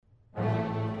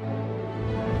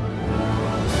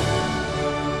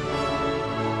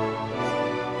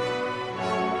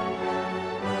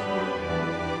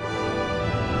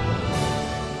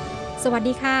สวัส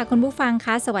ดีค่ะคุณผู้ฟังค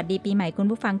ะสวัสดีปีใหม่คุณ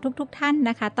ผู้ฟังทุกท่าน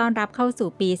นะคะต้อนรับเข้าสู่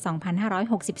ปี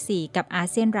 2564 กับอา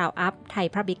เซียนราวอัพไทย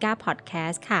Publica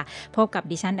Podcast ค่ะพบกับ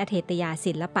ดิฉันอเทตยา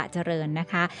ศิลปะเจริญนะ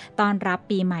คะต้อนรับ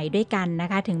ปีใหม่ด้วยกันนะ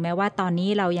คะถึงแม้ว่าตอนนี้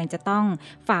เรายังจะต้อง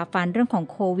ฝ่าฟันเรื่องของ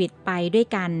โควิดไปด้วย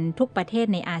กันทุกประเทศ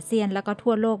ในอาเซียนแล้วก็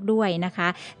ทั่วโลกด้วยนะคะ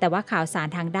แต่ว่าข่าวสาร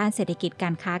ทางด้านเศรษฐกิจกา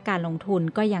รค้าการลงทุน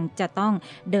ก็ยังจะต้อง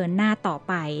เดินหน้าต่อ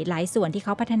ไปหลายส่วนที่เข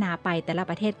าพัฒนาไปแต่ละ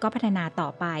ประเทศก็พัฒนาต่อ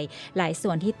ไปหลาย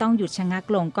ส่วนที่ต้องหยุดชะงัก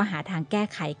ลงก็หาทางแก้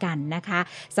ไขกันนะคะ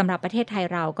สำหรับประเทศไทย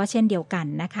เราก็เช่นเดียวกัน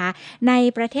นะคะใน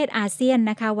ประเทศอาเซียน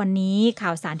นะคะวันนี้ข่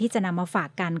าวสารที่จะนำมาฝาก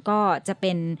กันก็จะเ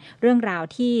ป็นเรื่องราว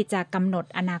ที่จะกำหนด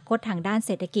อนาคตทางด้านเ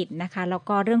ศรษฐกิจนะคะแล้ว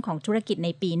ก็เรื่องของธุรกิจใน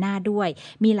ปีหน้าด้วย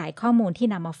มีหลายข้อมูลที่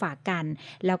นำมาฝากกัน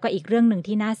แล้วก็อีกเรื่องนึง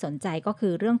ที่น่าสนใจก็คื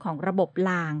อเรื่องของระบบ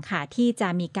รางค่ะที่จะ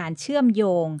มีการเชื่อมโย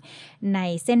งใน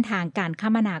เส้นทางการค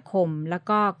มนาคมแล้ว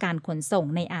ก็การขนส่ง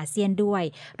ในอาเซียนด้วย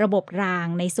ระบบราง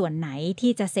ในส่วนไหน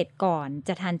ที่จะเสร็จก่อนจ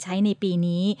ะทันใช้ในปี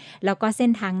นี้แล้วก็เส้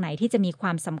นทางไหนที่จะมีคว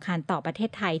ามสำคัญต่อประเทศ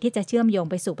ไทยที่จะเชื่อมโยง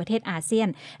ไปสู่ประเทศอาเซียน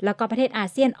แล้วก็ประเทศอา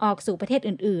เซียนออกสู่ประเทศ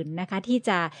อื่นๆนะคะที่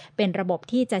จะเป็นระบบ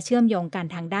ที่จะเชื่อมโยงกัน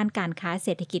ทางด้านการค้าเศ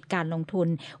รษฐกิจการลงทุน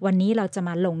วันนี้เราจะม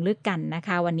าลงลึกกันนะค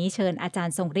ะวันนี้เชิญอาจาร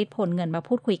ย์ทรงฤทธิ์พลเงินมา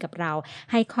พูดคุยกับเรา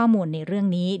ให้ข้อมูลในเรื่อง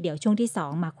นี้เดี๋ยวช่วงที่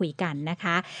2มาคุยกันนะค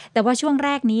ะแต่ว่าช่วงแร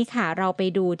กนี้ค่ะเราไป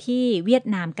ดูที่เวียด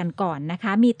นามกันก่อนนะค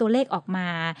ะมีตัวเลขออกมา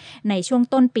ในช่วง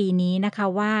ต้นปีนี้นะคะ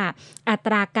ว่าอัต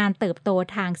ราการเติบโต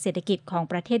ทางเศรษฐกิจของ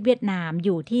ประเทศเวียดนามอ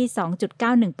ยู่ที่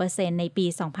 2.91% ในปี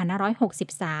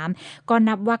 2563 ก็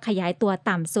นับว่าขยายตัว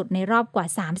ต่ำสุดในรอบกว่า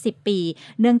30ปี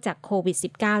เนื่องจากโควิด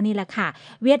 -19 นี่แหละค่ะ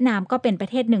เวียดนามก็เป็นประ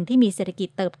เทศหนึ่งที่มีเศรษฐกิจ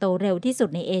เติบโตเร็วที่สุด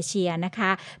ในเอเชียนะค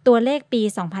ะตัวเลขปี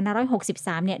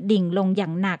 2563 เนี่ยดิ่งลงอย่า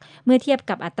งหนักเมื่อเทียบ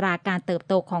กับอัตราการเติบ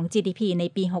โตของ GDP ใน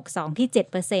ปี 62 ที่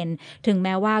 7% ถึงแ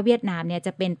ม้ว่าเวียดนามเนี่ยจ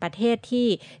ะเป็นประเทศที่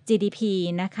GDP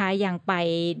นะคะยังไป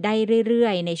ได้เรื่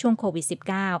อยๆในช่วงโควิด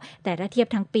 -19 แต่ถ้าเทียบ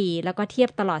ทั้งปีแล้วก็เทียบ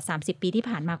ตลอด30ปีที่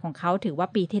ผ่านมาของเขาถือว่า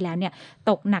ปีที่แล้วเนี่ย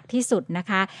ตกหนักที่สุดนะ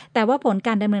คะแต่ว่าผลก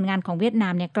ารดำเนินงานของเวียดนา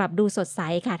มเนี่ยกลับดูสดใส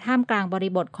ค่ะท่ามกลางบ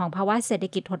ริบทของภาวะเศรษฐ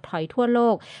กิจถดถอยทั่วโล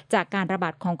กจากการระบา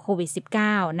ดของโควิด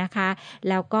 -19 นะคะ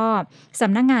แล้วก็ส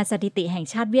ำนักงานสถิติแห่ง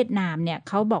ชาติเวียดนามเนี่ย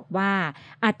เขาบอกว่า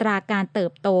อัตราการเติ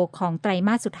บโตของไตรม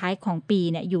าสสุดท้ายของปี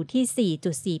เนี่ยอยู่ที่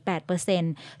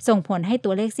 4.48% ส่งผลให้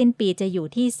ตัวเลขสิ้นปีจะอยู่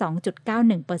ที่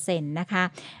 2.91% นะคะ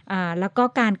แล้วก็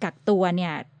การกักตัวเนี่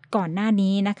ยก่อนหน้า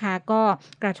นี้นะคะก็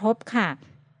กระทบค่ะ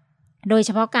โดยเฉ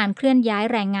พาะการเคลื่อนย้าย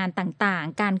แรงงานต่าง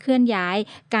ๆการเคลื่อนย้าย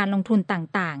การลงทุน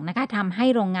ต่างๆนะคะทำให้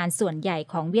โรงงานส่วนใหญ่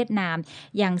ของเวียดนาม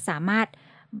ยังสามารถ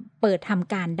เปิดท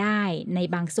ำการได้ใน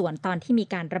บางส่วนตอนที่มี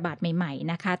การระบาดใหม่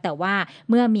ๆนะคะแต่ว่า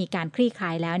เมื่อมีการคลี่คลา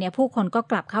ยแล้วเนี่ยผู้คนก็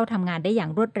กลับเข้าทำงานได้อย่า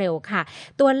งรวดเร็วค่ะ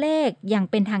ตัวเลขอย่าง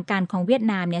เป็นทางการของเวียด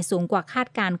นามเนี่ยสูงกว่าคาด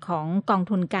การณ์ของกอง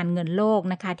ทุนการเงินโลก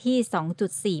นะคะ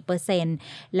ที่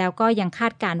 2.4% แล้วก็ยังคา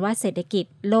ดการณ์ว่าเศรษฐกิจ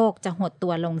โลกจะหดตั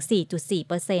วลง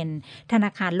 4.4% ธนา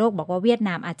คารโลกบอกว่าเวียดน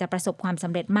ามอาจจะประสบความส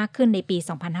ำเร็จมากขึ้นในปี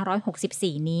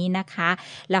 2564 นี้นะคะ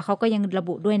แล้วเขาก็ยังระ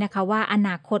บุด้วยนะคะว่าอน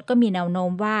าคตก็มีแนวโน้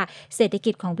มว่าเศรษฐ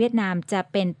กิจของเวียดนามจะ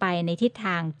เป็นไปในทิศท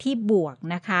างที่บวก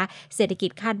นะคะเศรษฐกิจ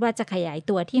คาดว่าจะขยาย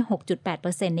ตัวที่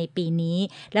 6.8% ในปีนี้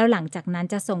แล้วหลังจากนั้น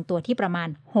จะทรงตัวที่ประมาณ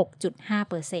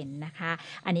 6.5% นะคะ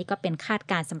อันนี้ก็เป็นคาด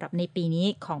การณ์สำหรับในปีนี้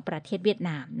ของประเทศเวียดน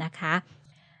ามนะคะ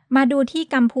มาดูที่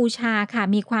กัมพูชาค่ะ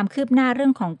มีความคืบหน้าเรื่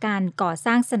องของการก่อส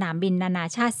ร้างสนามบินนานา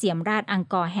ชาติเสียมราชอัง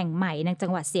กอร์แห่งใหม่ในจั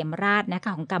งหวัดเสียมราชนะค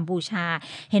ะของกัมพูชา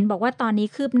เห็นบอกว่าตอนนี้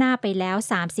คืบหน้าไปแล้ว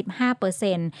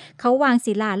 35% เขาวาง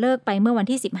ศิลาฤกษ์ไปเมื่อวัน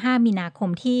ที่15มีนาคม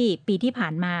ที่ปีที่ผ่า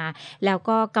นมาแล้ว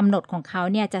ก็กำหนดของเขา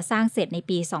เนี่ยจะสร้างเสร็จใน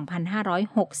ปี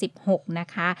2566นะ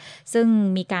คะซึ่ง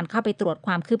มีการเข้าไปตรวจค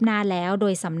วามคืบหน้าแล้วโด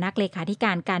ยสำนักเลขาธิก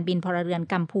ารการบินพลเรือน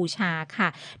กัมพูชาค่ะ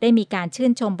ได้มีการชื่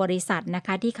นชมบริษัทนะค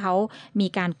ะที่เขามี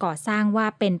การก่อสร้างว่า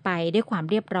เป็นไปด้วยความ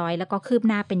เรียบร้อยแล้วก็คืบ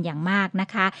หน้าเป็นอย่างมากนะ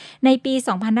คะในปี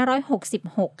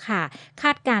2566ค่ะค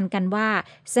าดการณ์กันว่า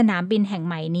สนามบินแห่งใ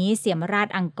หม่นี้เสียมราช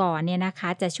อังกอร์เนี่ยนะคะ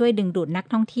จะช่วยดึงดูดนัก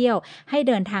ท่องเที่ยวให้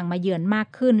เดินทางมาเยือนมาก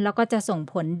ขึ้นแล้วก็จะส่ง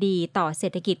ผลดีต่อเศร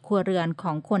ษฐกิจครัวเรือนข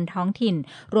องคนท้องถิ่น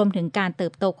รวมถึงการเติ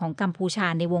บโตของกัมพูชา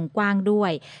ในวงกว้างด้ว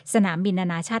ยสนามบินนา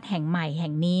นาชาติแห่งใหม่แห่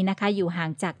งนี้นะคะอยู่ห่า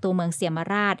งจากตัวเมืองเสียม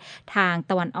ราชทาง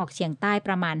ตะวันออกเฉียงใต้ป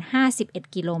ระมาณ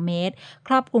51กิโลเมตรค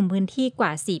รอบคลุมพื้นที่กว่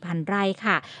า 4,000 ไร่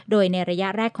ค่ะโดยในระยะ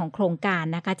แรกของโครงการ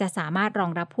นะคะจะสามารถรอ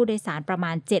งรับผู้โดยสารประม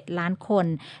าณ7ล้านคน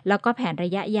แล้วก็แผนร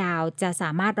ะยะยาวจะส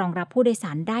ามารถรองรับผู้โดยส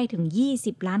ารได้ถึง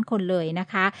20ล้านคนเลยนะ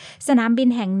คะสนามบิน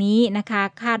แห่งนี้นะคะ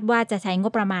คาดว่าจะใช้ง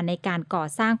บประมาณในการก่อ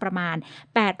สร้างประมาณ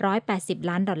880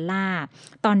ล้านดอลลาร์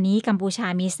ตอนนี้กัมพูชา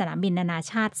มีสนามบินนานา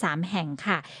ชาติ3แห่ง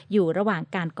ค่ะอยู่ระหว่าง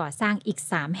การก่อสร้างอีก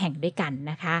3แห่งด้วยกัน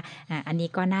นะคะอันนี้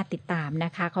ก็น่าติดตามน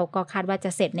ะคะเขาก็คาดว่าจ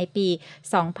ะเสร็จในปี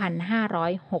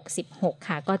2566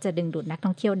ค่ะก็จะดึงดูดนักท่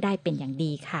องเที่ยวได้เป็นอย่าง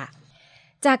ดีค่ะ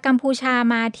จากกัมพูชา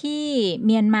มาที่เ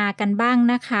มียนมากันบ้าง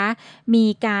นะคะมี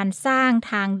การสร้าง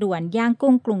ทางด่วนย่าง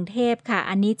กุ้งกรุงเทพค่ะ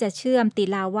อันนี้จะเชื่อมติ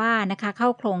ลาวานะคะเข้า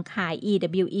โครงข่าย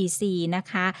EWEC นะ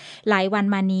คะหลายวัน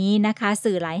มานี้นะคะ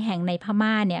สื่อหลายแห่งในพ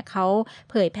ม่าเนี่ยเขา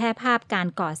เผยแพร่ภาพการ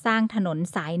ก่อสร้างถนน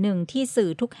สายหนึ่งที่สื่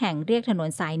อทุกแห่งเรียกถนน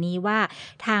สายนี้ว่า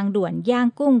ทางด่วนย่าง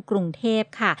กุ้งกรุงเทพ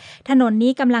ค่ะถนน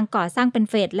นี้กำลังก่อสร้างเป็น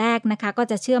เฟสแรกนะคะก็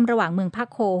จะเชื่อมระหว่างเมืองพะ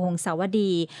โคหงสาว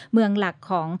ดีเมืองหลัก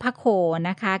ของพะโค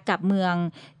นะคะกับเมือง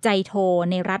ใจโท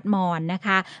ในรัฐมอญนะค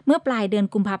ะเมื่อปลายเดือน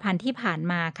กุมภาพันธ์ที่ผ่าน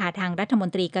มาค่ะทางรัฐมน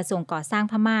ตรีกระทรวงก่อสร้าง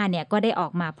พม่าเนี่ยก็ได้ออ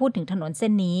กมาพูดถึงถนนเส้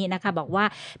นนี้นะคะบอกว่า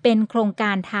เป็นโครงก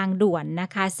ารทางด่วนนะ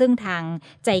คะซึ่งทาง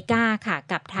ใจก้าค่ะ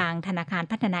กับทางธนาคาร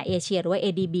พัฒนาเอเชียหรือว่า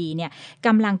ADB เนี่ยก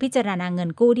ำลังพิจารณาเงิน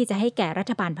กู้ที่จะให้แก่รั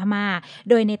ฐบาลพม่า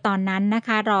โดยในตอนนั้นนะค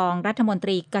ะรองรัฐมนต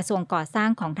รีกระทรวงก่อสร้าง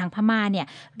ของทางพม่าเนี่ย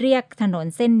เรียกถนน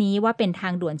เส้นนี้ว่าเป็นทา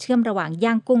งด่วนเชื่อมระหว่าง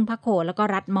ย่างกุ้งพะโคแล้วก็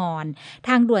รัฐมอญท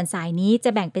างด่วนสายนี้จะ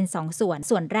แบ่งเป็น2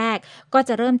ส่วนแรกก็จ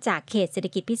ะเริ่มจากเขตเศรษฐ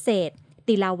กิจพิเศษ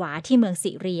ติลาวาที่เมือง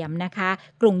สิเรียมนะคะ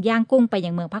กรุงย่างกุ้งไปยั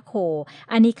งเมืองพะโค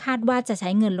อันนี้คาดว่าจะใช้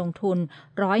เงินลงทุน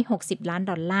$160 ล้าน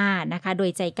นะคะโดย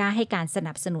ใจกล้าให้การส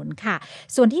นับสนุนค่ะ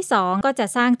ส่วนที่2ก็จะ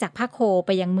สร้างจากพะโคไป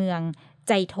ยังเมือง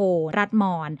ใจโทรัฐม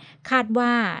อญคาดว่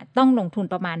าต้องลงทุน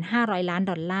ประมาณ$500 ล้าน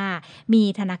มี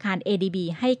ธนาคาร ADB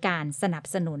ให้การสนับ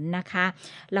สนุนนะคะ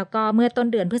แล้วก็เมื่อต้น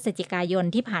เดือนพฤศจิกายน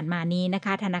ที่ผ่านมานี้นะค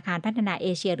ะธนาคารพัฒนาเอ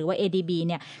เชียหรือว่า ADB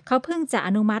เนี่ยเขาเพิ่งจะอ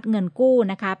นุมัติเงินกู้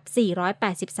นะคะ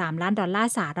$483 ล้าน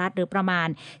สหรัฐหรือประมาณ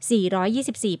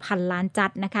424,000 ล้านจั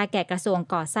ดนะคะแก่กระทรวง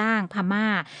ก่อสร้างพม่า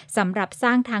สำหรับสร้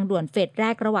างทางด่วนเฟสแร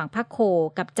กระหว่างพะโค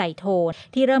กับใจโท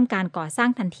ที่เริ่มการก่อสร้าง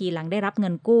ทันทีหลังได้รับเงิ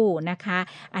นกู้นะคะ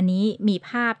อันนี้มี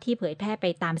ภาพที่เผยแพร่ไป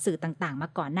ตามสื่อต่างๆมา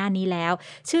ก่อนหน้านี้แล้ว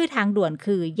ชื่อทางด่วน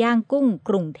คือย่างกุ้ง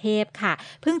กรุงเทพค่ะ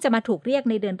เพิ่งจะมาถูกเรียก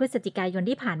ในเดือนพฤศจิกายน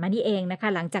ที่ผ่านมานี่เองนะคะ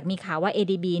หลังจากมีข่าวว่า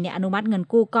ADB เนี่ยอนุมัติเงิน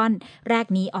กู้ก้อนแรก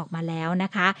นี้ออกมาแล้วน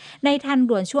ะคะในทาง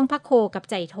ด่วนช่วงพะโคกับ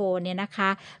ใจโทเนี่ยนะคะ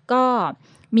ก็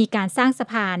มีการสร้างสะ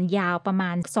พานยาวประม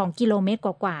าณ2กิโลเมตรก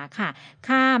ว่าๆค่ะ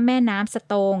ข้ามแม่น้ำส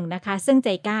ตงนะคะซึ่งใจ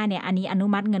ก้าเนี่ยอันนี้อนุ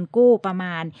มัติเงินกู้ประม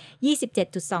าณ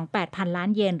 27.28 พันล้าน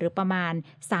เยนหรือประมาณ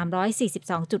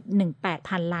 342.18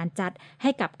 พันล้านจัดให้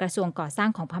กับกระทรวงก่อสร้าง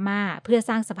ของพม่าเพื่อ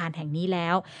สร้างสะพานแห่งนี้แล้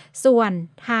วส่วน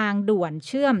ทางด่วนเ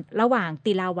ชื่อมระหว่าง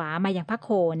ติลาวามายังพะโค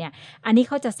เนี่ยอันนี้เ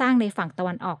ขาจะสร้างในฝั่งตะ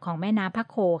วันออกของแม่น้ำพะ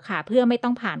โคค่ะเพื่อไม่ต้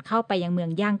องผ่านเข้าไปยังเมือ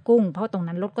งย่างกุ้งเพราะตรง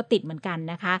นั้นรถก็ติดเหมือนกัน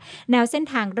นะคะแนวเส้น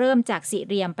ทางเริ่มจากสิ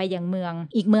เรียมไปยังเมือง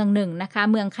อีกเมืองหนึ่งนะคะ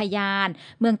เมืองขยาน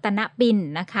เมืองตะนะปิน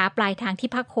นะคะปลายทางที่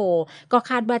พะโคก็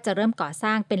คาดว่าจะเริ่มก่อส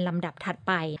ร้างเป็นลำดับถัดไ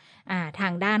ปทา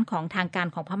งด้านของทางการ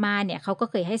ของพม่าเนี่ยเขาก็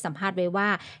เคยให้สัมภาษณ์ไว้ว่า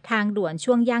ทางด่วน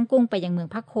ช่วงย่างกุ้งไปยังเมือง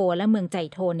พะโคและเมืองใจ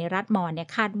โทในรัฐมอญเนี่ย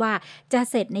คาดว่าจะ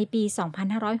เสร็จในปี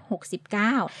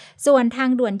 2569 ส่วนทาง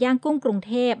ด่วนย่างกุ้งกรุงเ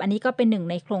ทพอันนี้ก็เป็นหนึ่ง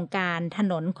ในโครงการถ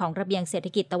นนของระเบียงเศรษฐ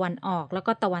กิจตะวันออกแล้ว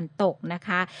ก็ตะวันตกนะค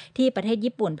ะที่ประเทศ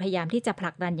ญี่ปุ่นพยายามที่จะผ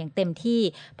ลักดันอย่างเต็มที่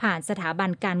ผ่านสถาบัน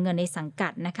การเงินในสังกั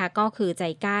ดนะคะก็คือใจ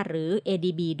ก้าหรือ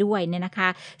ADB ด้วยเนี่ยนะคะ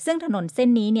ซึ่งถนนเส้น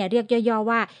นี้เนี่ยเรียกย่อๆ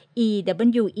ว่า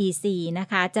EWEC นะ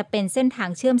คะจะเป็นเส้นทาง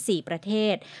เชื่อม4ประเท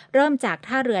ศเริ่มจาก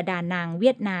ท่าเรือดานังเ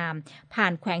วียดนามผ่า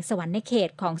นแขวงสวรรณเขต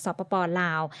ของสปป.ล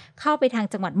าวเข้าไปทาง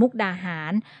จังหวัดมุกดาหา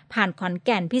รผ่านขอนแ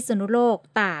ก่นพิษณุโลก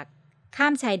ตากข้า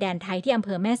มชายแดนไทยที่อำเภ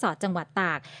อแม่สอดจังหวัดต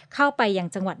ากเข้าไปยัง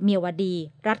จังหวัดเมียวดี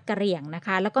รัฐกะเหรี่ยงนะค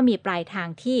ะแล้วก็มีปลายทาง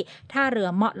ที่ท่าเรือ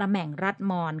เมาะละแหม่งรัฐ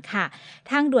มอญค่ะ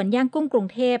ทางด่วนย่างกุ้งกรุง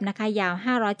เทพนะคะยาว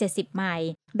570ไมล์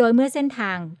โดยเมื่อเส้นท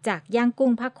างจากย่างกุ้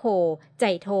งพะโคใจ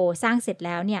โทสร้างเสร็จแ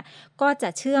ล้วเนี่ยก็จะ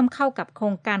เชื่อมเข้ากับโคร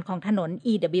งการของถนน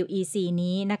EWEC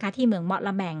นี้นะคะที่เมืองเมาะล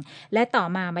ะแหม่งและต่อ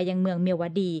มายังเมืองเมียว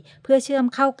ดีเพื่อเชื่อม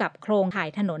เข้ากับโครงข่าย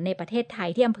ถนนในประเทศไทย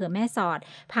ที่อำเภอแม่สอด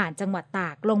ผ่านจังหวัดตา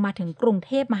กลงมาถึงกรุงเ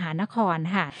ทพมหานคร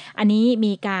ค่ะอันนี้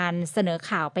มีการเสนอ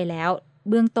ข่าวไปแล้ว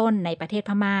เบื้องต้นในประเทศ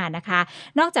พม่านะคะ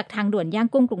นอกจากทางด่วนย่าง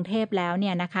กุ้งกรุงเทพแล้วเ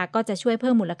นี่ยนะคะก็จะช่วยเ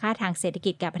พิ่มมูลค่าทางเศรษฐ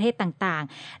กิจแก่ประเทศต่าง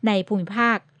ๆในภูมิภ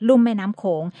าคลุ่มแม่น้ำโข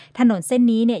งถนนเส้น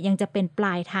นี้เนี่ยยังจะเป็นปล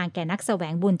ายทางแก่นักแสว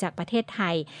งบุญจากประเทศไท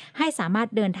ยให้สามารถ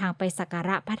เดินทางไปสักการ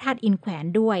ะพระธาตุอินแขวน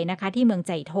ด้วยนะคะที่เมืองใ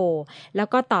จโทแล้ว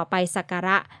ก็ต่อไปสักการ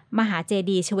ะมหาเจ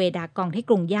ดีย์ชเวดากองที่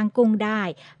กรุงย่างกุ้งได้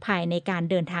ภายในการ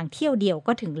เดินทางเที่ยวเดียว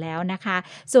ก็ถึงแล้วนะคะ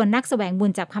ส่วนนักแสวงบุ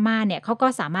ญจากพม่าเนี่ยเขาก็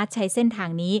สามารถใช้เส้นทาง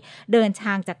นี้เดินท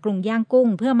างจากกรุงย่างกุ้ง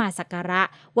เพื่อมาสักการะ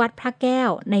วัดพระแก้ว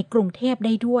ในกรุงเทพไ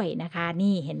ด้ด้วยนะคะ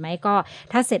นี่เห็นไหมก็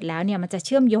ถ้าเสร็จแล้วเนี่ยมันจะเ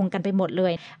ชื่อมโยงกันไปหมดเล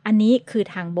ยอันนี้คือ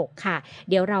ทางบกค่ะ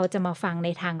เดี๋ยวเราจะมาฟังใน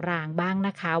ทางรางบ้างน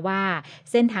ะคะว่า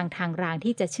เส้นทางราง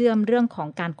ที่จะเชื่อมเรื่องของ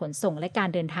การขนส่งและการ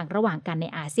เดินทางระหว่างกันใน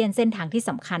อาเซียนเส้นทางที่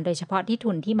สำคัญโดยเฉพาะที่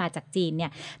ทุนที่มาจากจีนเนี่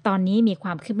ยตอนนี้มีคว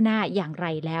ามคืบหน้าอย่างไร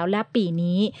แล้วและปี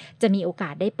นี้จะมีโอกา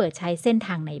สได้เปิดใช้เส้นท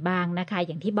างไหนบ้างนะคะอ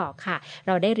ย่างที่บอกค่ะเ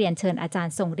ราได้เรียนเชิญอาจาร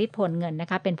ย์ทรงฤทธิ์พลเงินนะ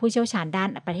คะเป็นผู้เชี่ยวชาญด้าน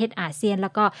ประเทศอาเ ซียนแล้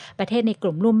วก็ประเทศในก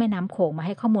ลุ่มลุ่มแม่น้ำโขงมาใ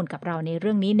ห้ข้อมูลกับเราในเ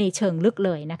รื่องนี้ในเชิงลึกเ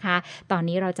ลยนะคะตอน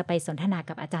นี้เราจะไปสนทนา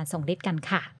กับอาจารย์ทรงฤทธิ์กัน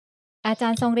ค่ะอาจา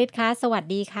รย์ทรงฤทธิ์คะสวัส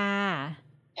ดีค่ะ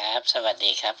ครับสวัส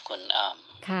ดีครับคุณอ้อม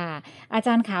ค่ะอาจ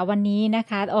ารย์ขาวันนี้นะ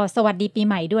คะสวัสดีปีใ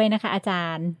หม่ด้วยนะคะอาจา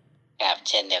รย์ครับเ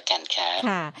ช่นเดียวกันครับ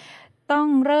ค่ะต้อ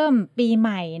งเริ่มปีให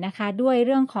ม่นะคะด้วยเ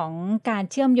รื่องของการ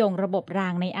เชื่อมโยงระบบรา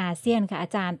งในอาเซียนค่ะอา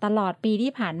จารย์ตลอดปี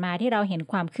ที่ผ่านมาที่เราเห็น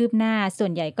ความคืบหน้าส่ว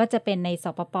นใหญ่ก็จะเป็นในส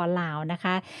ปป.ลาวนะค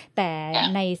ะแต่ครับ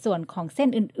ในส่วนของเส้น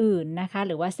อื่นๆนะคะห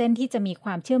รือว่าเส้นที่จะมีคว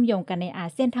ามเชื่อมโยงกันในอา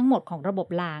เซียนทั้งหมดของระบบ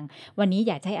รางวันนี้อ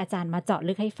ยากให้อาจารย์มาเจาะ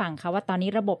ลึกให้ฟังค่ะว่าตอนนี้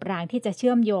ระบบรางที่จะเ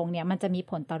ชื่อมโยงเนี่ยมันจะมี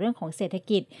ผลต่อเรื่องของเศรษฐ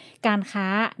กิจการค้า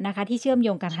นะคะที่เชื่อมโย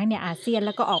งกันทั้งในอาเซียนแ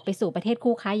ล้วก็ออกไปสู่ประเทศ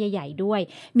คู่ค้าใหญ่ๆด้วย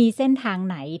มีเส้นทาง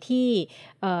ไหนที่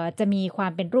จะมีควา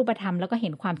มเป็นรูปธรรมแล้วก็เห็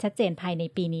นความชัดเจนภายใน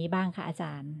ปีนี้บ้างคะอาจ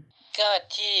ารย์ก็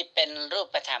ที่เป็นรู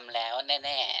ปธรรมแล้วแ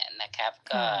น่ๆนะครับ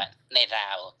ก็ค่ะในลา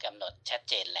วกำหนดชัด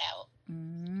เจนแล้วอื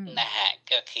มนะฮะ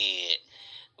ก็คือ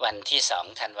วันที่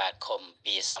2ธันวาคม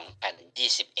ปี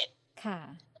2021ค่ะ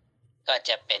ก็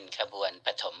จะเป็นขบวนป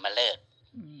ฐมฤกษ์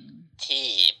อืมที่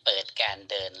เปิดการ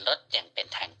เดินรถอย่างเป็น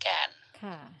ทางการ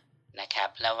ค่ะนะครับ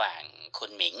ระหว่างคุ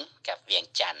นหมิงกับเวียง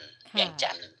จันทร์เวีค่ะยง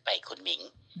จันทร์ไปคุนหมิง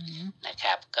อืมนะค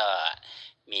รับก็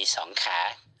มี2ขา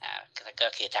ก็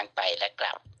คือทั้งไปและก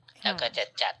ลับแล้วค่ะก็จะ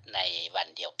จัดในวัน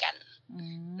เดียวกันอื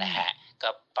มนะฮะก็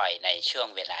ปล่อยในช่วง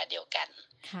เวลาเดียวกัน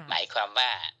ค่ะหมายความว่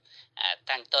า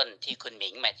ตั้งต้นที่คุณหมิ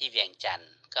งมาที่เวียงจันท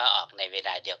ร์ก็ออกในเวล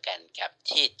าเดียวกันกับ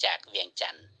ที่จากเวียงจั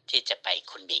นทร์ที่จะไป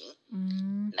คุนหมิงอื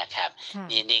มนะครับค่ะ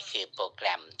นี่คือโปรแกร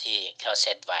มที่เขาเซ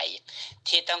ตไว้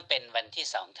ที่ต้องเป็นวันที่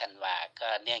2ธันวาก็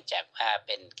เนื่องจากว่าเ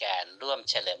ป็นการร่วม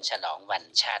เฉลิมฉลองวัน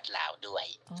ชาติลาวด้วย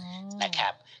อ๋อนะครั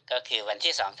บก็คือวัน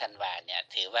ที่2ธันวาเนี่ย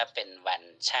ถือว่าเป็นวัน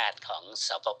ชาติของส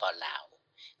ปป.ลาว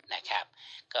นะครับ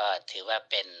ก็ถือว่า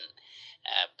เ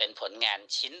ป็นผลงาน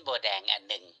ชิ้นโบแดงอัน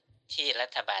หนึ่งที่รั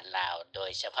ฐบาลลาวโด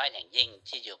ยเฉพาะอย่างยิ่ง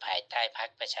ที่อยู่ภายใต้พรรค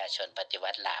ประชาชนปฏิ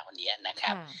วัติลาวเนี่ยนะค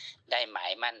รับค่ะได้หมา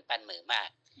ยมั่นปั้นมือมาก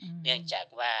อืเนื่องมจาก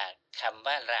ว่าคำ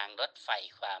ว่ารางรถไฟ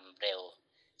ความเร็ว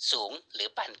สูงหรือ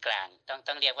ปานกลาง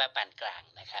ต้องเรียกว่าปานกลาง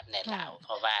นะครับในค่ะลาวเพ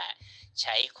ราะว่าใ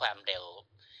ช้ความเร็ว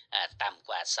ต่ำ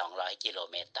กว่า200กิโล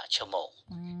เมตรต่อชั่วโมง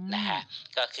อืนะมฮะ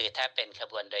ก็คือถ้าเป็นข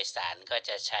บวนโดยสารก็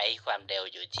จะใช้ความเร็ว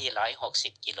อยู่ที่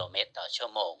160กิโลเมตรต่อชั่ว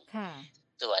โมงค่ะ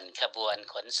ส่วนขบวน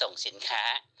ขนส่งสินค้า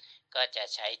ก็จะ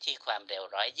ใช้ที่ความเร็ว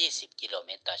120กิโลเม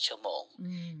ตรต่อชั่วโมง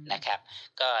อืมนะครับ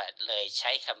ก็เลยใ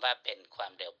ช้คำว่าเป็นควา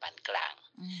มเร็วปานกลาง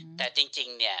อืมแต่จริง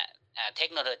ๆเนี่ยเทค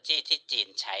โนโลยีที่จีน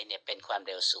ใช้เนี่ยเป็นความเ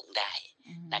ร็วสูงได้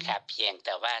อืมนะครับเพียงแ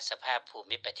ต่ว่าสภาพภู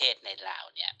มิประเทศในลาว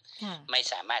เนี่ยค่ะไม่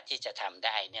สามารถที่จะทำไ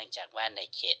ด้เนื่องจากว่าใน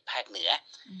เขตภาคเหนือ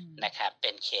อืมนะครับเ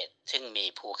ป็นเขตซึ่งมี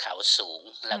ภูเขาสูง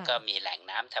แล้วค่ะก็มีแหล่ง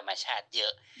น้ำธรรมชาติเยอ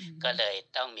ะอืมก็เลย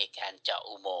ต้องมีการเจาะ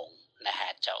อุโมงค์นะฮ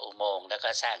ะเจาะอุโมงค์แล้วก็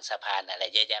สร้างสะพานอะไร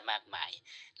เยอะแยะมากมาย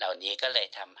เหล่านี้ก็เลย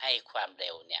ทำให้ความเ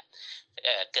ร็วเนี่ย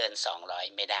เกิน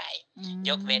200ไม่ได้อื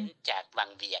ยกเว้นมจากวั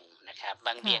งเวียงนะครับ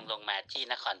วังเวีค่ะยงลงมาที่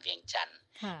นครเวียงจันทร์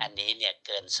ค่ะอันนี้เนี่ยเ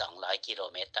กิน200กิโล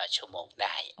เมตรต่อชั่วโมงไ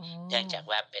ด้อ๋อเนื่องจาก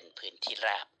ว่าเป็นพื้นที่ร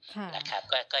าบค่ะนะครับ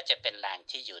ก็จะเป็นราง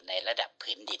ที่อยู่ในระดับ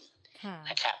พื้นดินค่ะ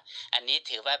นะครับอันนี้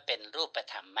ถือว่าเป็นรูป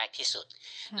ธรรมมากที่สุด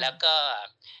ค่ะแล้วก็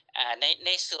ใน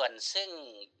ส่วนซึ่ง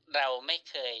เราไม่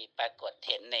เคยปรากฏเ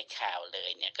ห็นในข่าวเลย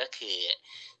เนี่ยก็คือ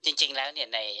จริงๆแล้วเนี่ย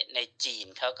ในจีน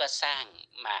เขาก็สร้าง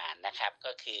มานะครับ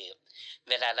ก็คือ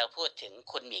เวลาเราพูดถึง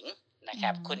คุณหมิงนะอืค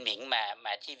รับมคุณหมิงม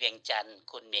าที่เวียงจันทร์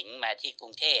คุณหมิงมาที่กรุ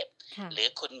งเทพค่ะหรือ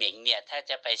คุณหมิงเนี่ยถ้า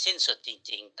จะไปสิ้นสุดจ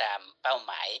ริงๆตามเป้าห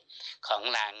มายของ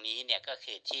รางนี้เนี่ยก็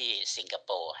คือที่สิงคโป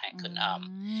ร์ฮะอืคุณอ้อม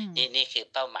มนี่คือ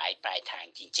เป้าหมายปลายทาง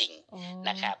จริงอ๋อๆ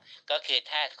นะครับก็คือ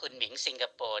ถ้าคุณหมิงสิงค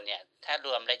โปร์เนี่ยถ้าร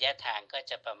วมระยะทางก็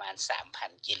จะประมาณ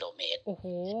 3,000 กิโลเมตรโอ้โฮ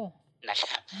นะค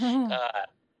รับก็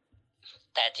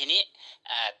แต่ทีนี้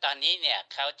ตอนนี้เนี่ย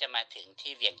เขาจะมาถึง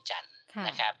ที่เวียงจันทร์ค่ะน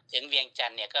ะครับถึงเวียงจั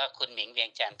นทร์เนี่ยก็คุณหมิงเวีย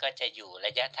งจันทร์ก็จะอยู่ร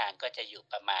ะยะทางก็จะอยู่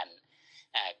ประมาณ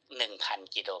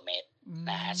1,000กิโลเมตรอื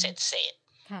นะฮะมเศษ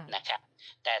ค่ะๆนะครับ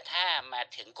แต่ถ้ามา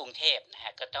ถึงกรุงเทพนะฮ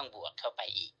ะก็ต้องบวกเข้าไป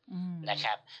อีกอืมนะค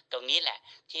รับตรงนี้แหละ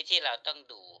ที่เราต้อง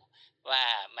ดูว่า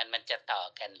มันจะต่อ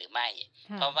กันหรือไม่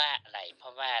เพค่ะราะว่าอะไรเพร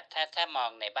าะว่าถ้ามอ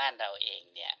งในบ้านเราเอง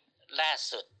เนี่ยล่า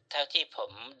สุดเท่าที่ผ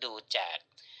มดูจาก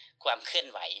ความเคลื่อน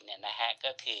ไหวเนี่ยนะฮะ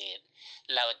ก็คือ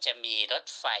เราจะมีรถ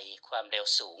ไฟความเร็ว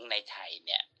สูงในไทยเ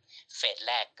นี่ยเฟสแ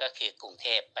รกก็คือกรุงเท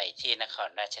พไปที่นคร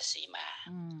ราชสีมา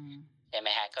อืมใช่ไหม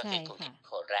ฮะก็ใช่คือกรุงเทค่ะพโ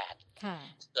คราชค่ะ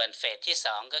ส่วนเฟสที่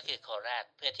2ก็คือโคราช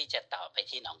เพื่อที่จะต่อไป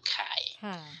ที่หนองคาย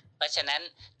ค่ะเพราะฉะนั้น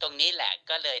ตรงนี้แหละ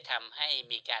ก็เลยทำให้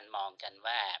มีการมองกัน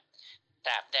ว่า ต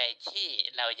ราบใดที่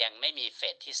เรายังไม่มีเฟ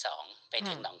สที่2ไป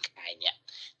ถึงหนองคายเนี่ย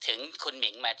ถึงคุณหมิ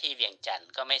งมาที่เวียงจันทร์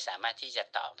ก็ไม่สามารถที่จะ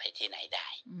ต่อไปที่ไหนได้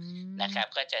นะครับ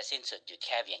ก็จะสิ้นสุดอยู่แ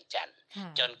ค่เวียงจันทร์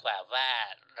จนกว่าว่า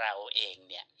เราเอง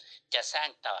เนี่ยจะสร้าง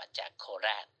ต่อจากโคร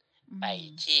าชไป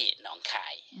ที่หนองคา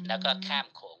ยแล้วก็ข้าม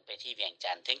โขงไปที่เวียง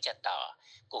จันทร์ถึงจะต่อ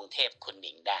กรุงเทพคุณห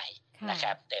มิงได้นะค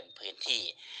รับเต็มพื้นที่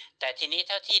แต่ทีนี้เ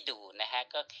ท่าที่ดูนะฮะ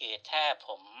ก็คือถ้าผ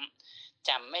ม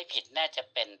จำไม่ผิดน่าจะ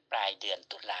เป็นปลายเดือน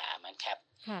ตุลามั้งครับ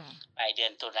ปลายเดือ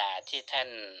นตุลาที่ท่าน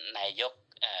นายก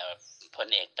พล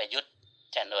เอกประยุทธ์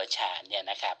จันทร์โอชาเนี่ย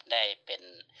นะครับได้เป็น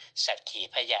สักขี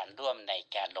พยานร่วมใน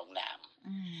การลงนาม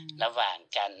ระหว่าง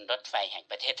การรถไฟแห่ง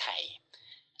ประเทศไทย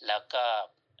แล้วก็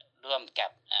ร่วมกั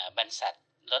บบรรษัท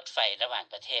รถไฟระหว่าง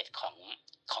ประเทศ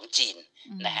ของจีน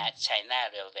นะฮะ China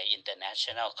Railway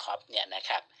International Corp เนี่ยนะ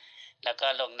ครับแล้วก็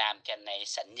ลงนามกันใน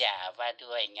สัญญาว่า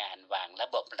ด้วยงานวางระ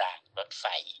บบรางรถไฟ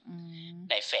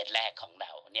ในเฟสแรกของเร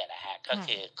าเนี่ยนะฮะก็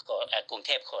คือกรุงเ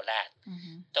ทพโคราช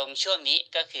ตรงช่วงนี้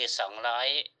ก็คือ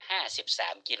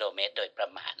253กิโลเมตรโดยประ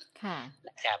มาณน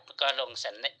ะครับก็ล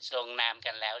งนาม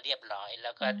กันแล้วเรียบร้อยแ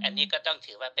ล้วก็อันนี้ก็ต้อง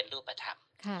ถือว่าเป็นรูปธรรม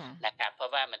นะครับเพรา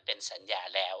ะว่ามันเป็นสัญญา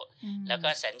แล้วก็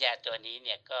สัญญาตัวนี้เ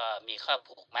นี่ยก็มีข้อ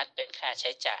ผูกมัดเป็นค่าใ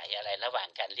ช้จ่ายอะไรระหว่าง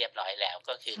กันเรียบร้อยแล้ว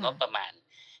ก็คืองบประมาณ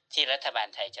ที่รัฐบาล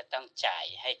ไทยจะต้องจ่าย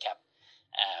ให้กับ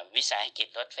วิสาหกิจ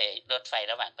รถไฟ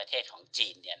ระหว่างประเทศของจี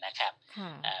นเนี่ยนะครับ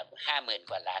50,000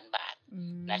 กว่าล้านบาท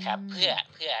นะครับเ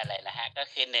พื่ออะไรนะฮะก็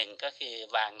คือ1ก็คือ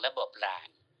วางระบบราง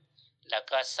แล้ว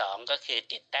ก็2ก็คือ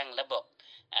ติดตั้งระบบ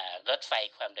รถไฟ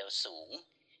ความเร็วสูง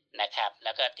นะครับแ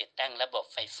ล้วก็ติดตั้งระบบ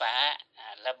ไฟฟ้า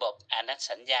ระบบอานั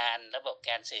สัญญาณระบบ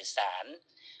การสื่อสาร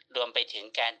รวมไปถึง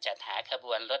การจัดหาขบ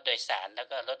วนรถโดยสารแล้ว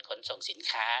ก็รถขนส่งสิน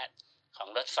ค้าของ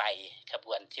รถไฟขบ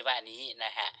วนที่ว่านี้น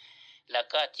ะฮะแล้ว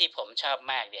ก็ที่ผมชอบ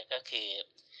มากเนี่ยก็คือ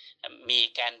มี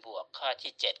การบวกข้อ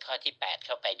ที่7ข้อที่8เ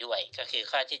ข้าไปด้วยก็คือ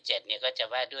ข้อที่7เนี่ยก็จะ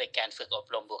ว่าด้วยการฝึกอบ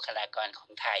รมบุคลากรขอ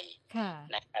งไทย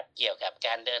นะครับเกี่ยวกับก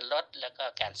ารเดินรถแล้วก็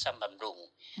การซ่อมบำรุง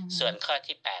ส่วนข้อ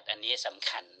ที่8อันนี้สำ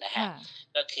คัญนะฮะ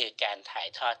ก็คือการถ่าย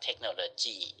ทอดเทคโนโล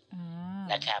ยี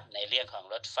นะครับในเรื่องของ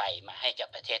รถไฟมาให้กับ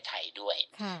ประเทศไทยด้วย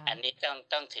อันนี้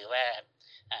ต้องถือว่า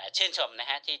ชื่นชมนะ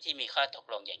ฮะที่มีข้อตก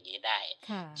ลงอย่างนี้ได้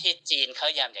ที่จีนเขา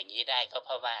ยอมอย่างนี้ได้ก็เพ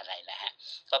ราะว่าอะไรนะฮะ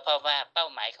ก็เพราะว่าเป้า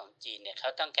หมายของจีนเนี่ยเขา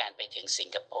ต้องการไปถึงสิง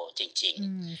คโปร์จริง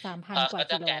ๆพอเขา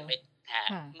ต้องการไป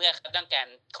เมื่อเขาต้องการ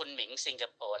คุณหมิงสิงค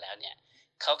โปร์แล้วเนี่ย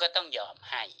เขาก็ต้องยอม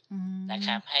ให้นะค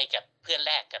รับให้กับเพื่อแ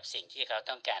ลกกับสิ่งที่เขา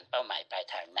ต้องการเป้าหมายปลาย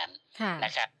ทางนั้นน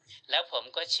ะครับแล้วผม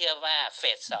ก็เชื่อว่าเฟ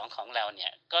ส2ของเราเนี่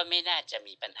ยก็ไม่น่าจะ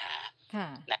มีปัญหา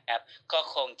นะครับก็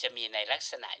คงจะมีในลัก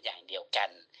ษณะอย่างเดียวกั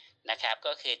นนะครับ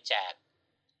ก็คือจ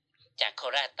ากโค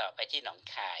ราชต่อไปที่หนอง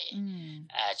คาย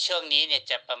ช่วงนี้เนี่ย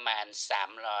จะประมาณ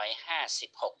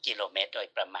356กิโลเมตรโดย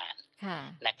ประมาณ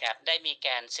นะครับได้มีก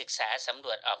ารศึกษาสำร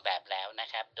วจออกแบบแล้วนะ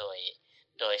ครับโ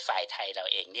ดยฝ่ายไทยเรา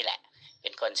เองนี่แหละเป็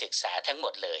นคนศึกษาทั้งหม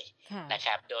ดเลยนะค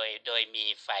รับโดยมี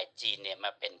ฝ่ายจีนเนี่ยม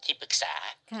าเป็นที่ปรึกษา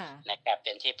นะครับเ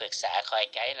ป็นที่ปรึกษาคอย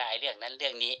ไกด์ไลน์เรื่องนั้นเรื่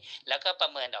องนี้แล้วก็ปร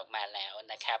ะเมินออกมาแล้ว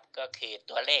นะครับก็คือ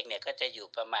ตัวเลขเนี่ยก็จะอยู่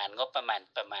ประมาณงบประมา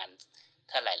ณ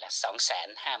เท่าไหร่ล่ะ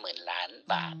 250,000 ล้าน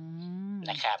บาท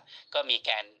นะครับก็มี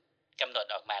การกำหนด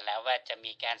ออกมาแล้วว่าจะ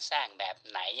มีการสร้างแบบ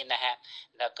ไหนนะฮะ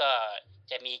แล้วก็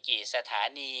จะมีกี่สถา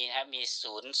นีนะครับมี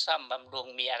ศูนย์ซ่อมบำรุง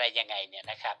มีอะไรยังไงเนี่ย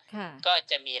นะครับก็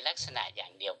จะมีลักษณะอย่า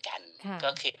งเดียวกันก็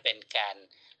คือเป็นการ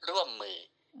ร่วมมือ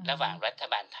ระหว่างรัฐ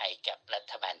บาลไทยกับรั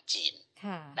ฐบาลจีน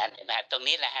นั่นเห็นไหมตรง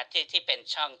นี้แหละฮะที่เป็น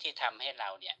ช่องที่ทำให้เรา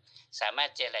เนี่ยสามาร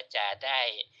ถเจรจาได้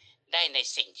ใน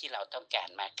สิ่งที่เราต้องการ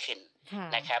มากขึ้น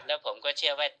นะครับแล้วผมก็เชื่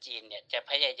อว่าจีนเนี่ยจะ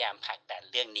พยายามผลักดัน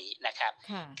เรื่องนี้นะครับ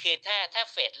คือถ้า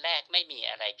เฟสแรกไม่มี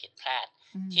อะไรผิดพลาด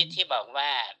ที่บอกว่า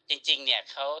จริงๆเนี่ย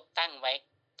เขาตั้งไว้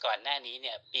ก่อนหน้านี้เ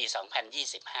นี่ยปี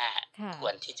2025ค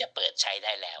วรที่จะเปิดใช้ไ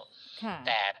ด้แล้ว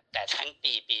แต่ทั้ง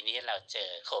ปีนี้เราเจอ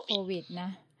โควิด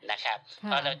นะครับ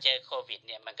พอเราเจอโควิดเ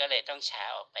นี่ยมันก็เลยต้องช้า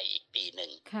ออกไปอีกปีหนึ่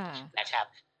งนะครับ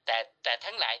แต่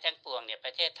ทั้งหลายทั้งปวงเนี่ยป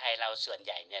ระเทศไทยเราส่วนใ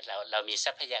หญ่เนี่ยเรามีท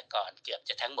รัพยากรเกือบ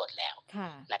จะทั้งหมดแล้ว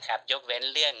นะครับยกเว้น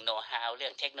เรื่องโน้ตฮาวเรื่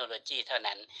องเทคโนโลยีเท่า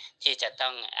นั้นที่จะต้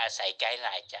องอาศัยไกด์ไล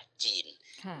น์จากจีน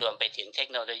รวมไปถึงเทค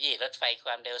โนโลยีรถไฟคว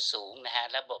ามเร็วสูงนะฮะ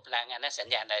ระบบรางอนุสัญ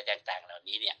ญาณอะไรต่างๆเหล่า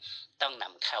นี้เนี่ยต้องน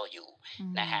ำเข้าอยู่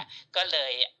นะฮะก็เล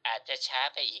ยอาจจะช้า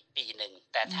ไปอีกปีหนึ่ง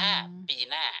แต่ถ้าปี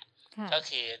หน้าก็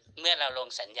คือเมื่อเราลง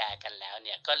สัญญากันแล้วเ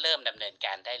นี่ยก็เริ่มดำเนินก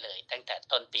ารได้เลยตั้งแต่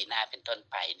ต้นปีหน้าเป็นต้น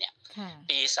ไปเนี่ย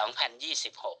ปี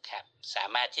2026ครับสา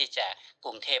มารถที่จะก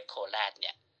รุงเทพโคราชเ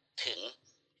นี่ยถึง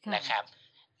นะครับ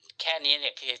แค่นี้เ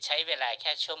นี่ยคือใช้เวลาแ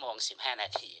ค่ชั่วโมง15นา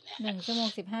ทีนะครั1ชั่วโมง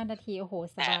15นาทีโอ้โฮส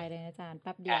บ บายเลยนะอาจารย์แ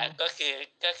ป๊บเดียว ก็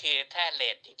คือถ้าเร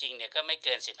ตจริงๆเนี่ยก็ไม่เ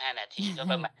กิน15นาทีก็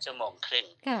ประมาณชั่วโมงครึ่ง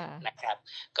ค่ะนะครับ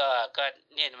ก็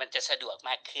เนี่ยมันจะสะดวก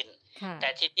มากขึ้นค่ะแต่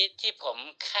ทีนี้ที่ผม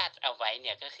คาดเอาไว้เ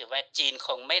นี่ยก็คือว่าจีนค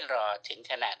งไม่รอถึง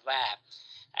ขนาดว่า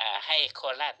ให้โค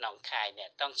ราชหนองคายเนี่ย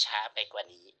ต้องช้าไปกว่า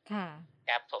นี้ค่ะค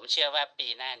รับผมเชื่อว่าปี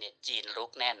หน้าเนี่ยจีนรุ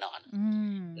กแน่นอนอื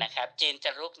มนะครับจีนจ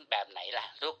ะรุกแบบไหนล่ะ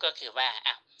รุกก็คือว่า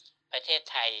อ้าวประเทศ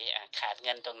ไทยขาดเ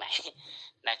งินตรงไหน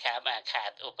นะครับขา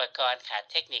ดอุปกรณ์ขาด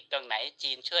เทคนิคตรงไหน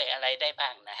จีนช่วยอะไรได้บ้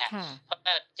างนะฮะค่ะเพราะ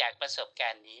ว่าจากประสบกา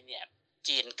รณ์นี้เนี่ย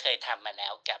จีนเคยทำมาแล้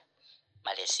วกับม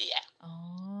าเลเซียอ๋อ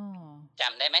จ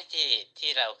ำได้ไหม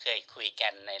ที่เราเคยคุยกั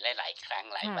นในหลายๆครั้ง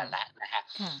หลายวาค่ะระนะฮะ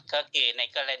ค่ะก็คือใน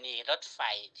กรณีรถไฟ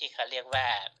ที่เขาเรียกว่า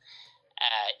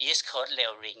East Coast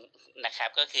Rail Link นะครับ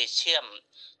ก็คือเชื่อ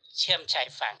มชาย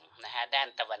ฝั่งนะฮะด้าน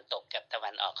ตะวันตกกับตะวั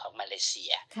นออกของมาเลเซี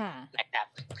ยค่ะนะครับ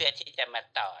เพื่อที่จะมา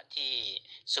ต่อที่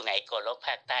สุไหงโกลกภ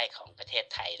าคใต้ของประเทศ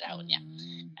ไทยเราอืเนี่ย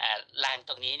มรางต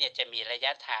รงนี้เนี่ยจะมีระย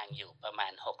ะทางอยู่ประมา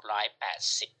ณ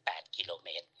688กิโลเม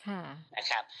ตรค่ะนะ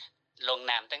ครับลง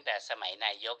นามตั้งแต่สมัยน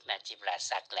ายกนาจิบรา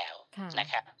ซักแล้วค่ะนะ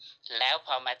ครับแล้วพ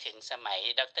อมาถึงสมัย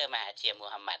ดรมหาเทียรมู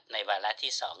ฮัมหมัดในวาระ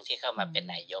ที่2ที่เข้าอืมาเป็นม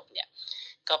นายกเนี่ย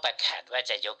ก็ประกาศว่า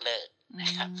จะยกเลิกอืน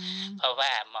ะครับมเพราะว่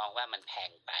ามองว่ามันแพ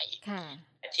งไปค่ะ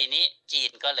แต่ทีนี้จี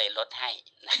นก็เลยลดให้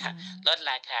นะคอืรับมลด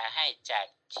ราคาให้จาก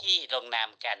ที่ลงนาม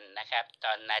กันนะครับต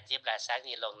อนนาจิบราซัก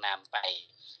นี่ลงนามไป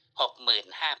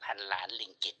65,000 ล้านริ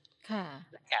งกิตค่ะ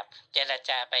นะครับเจร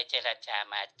จาไปเจรจา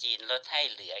มาจีนลดให้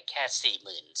เหลือแค่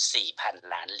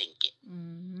44,000 ล้านริงกิตอื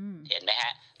มเห็นไหมฮ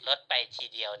ะลดไปที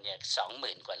เดียวเนี่ย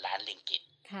20,000 กว่าล้านริงกิต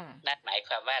ค่ะนั่นหมายค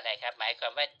วามว่าอะไรครับหมายควา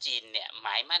มว่าจีนเนี่ยหม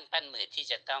ายมั่นปั้นมือที่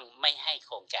จะต้องไม่ให้โ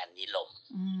ครงการนี้ล้ม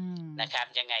อืมนะครับ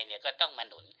ยังไงเนี่ยก็ต้องมา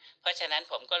หนุนเพราะฉะนั้น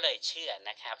ผมก็เลยเชื่อ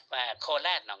นะครับว่าโคร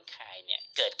าชหนองคายเนี่ย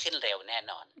เกิดขึ้นเร็วแน่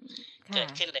นอนเกิค่ะด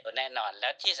ขึ้นเร็วแน่นอนแล้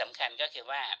วที่สำคัญก็คือ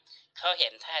ว่าเขาเห็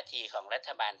นท่าทีของรัฐ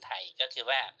บาลไทยก็คือ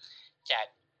ว่าจาก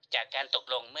จากการตก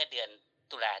ลงเมื่อเดือน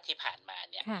ตุลาที่ผ่านมา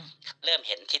เนี่ยค่ะเริ่มเ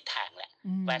ห็นทิศทางแล้ว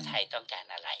อืมว่าไทยต้องการ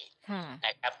อะไรค่ะน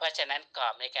ะครับเพราะฉะนั้นกรอ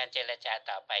บในการเจรจา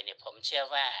ต่อไปเนี่ยผมเชื่อ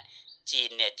ว่าจีน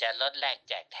เนี่ยจะลดแลก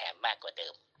แจกแถมมากกว่าเดิ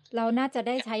ม เราน่าจะไ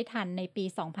ด้ใช้ทันในปี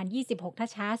2026ถ้า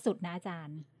ช้าสุดนะอาจา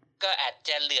รย์ก็อาจ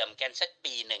จะเหลื่อมกันสัก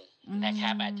ปีหนึ่งอืนะค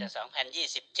รับอาจมจะ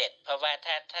2027เพราะว่า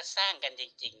ถ้าสร้างกันจ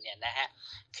ริงๆเนี่ยนะฮะ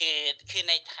คือ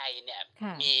ในไทยเนี่ย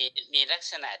ค่ะมีลัก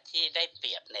ษณะที่ได้เป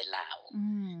รียบในลาวอื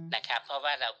มนะครับเพราะ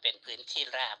ว่าเราเป็นพื้นที่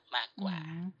ราบมากอืกว่า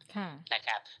มค่ะนะค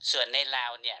รับส่วนในลา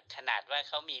วเนี่ยขนาดว่าเ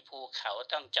ขามีภูเขา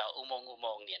ต้องเจาะอุโม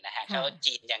งค์เนี่ยนะฮะเขาค่ะ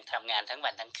จีนยังทำงานทั้ง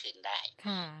วันทั้งคืนได้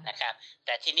ค่ะนะครับแ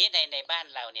ต่ทีนี้ในบ้าน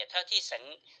เราเนี่ยเท่า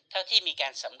ที่มีกา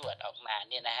รสำรวจออกมา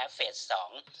เนี่ยนะฮะเฟส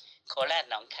2โคราช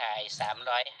หนองคาย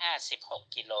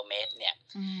356กิโลเมตรเนี่ย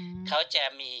อืมเขาจะ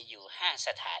มีอยู่5ส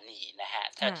ถานีนะฮะ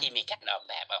เท่าค่ะที่มีการออก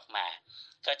แบบออกมา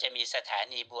ก็จะมีสถา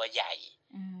นีบัวใหญ่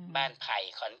อืมบ้านไผ่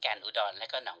ขอนแก่นอุดรและ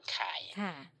ก็หนองคาย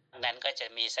ค่ะนั้นก็จะ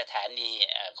มีสถานี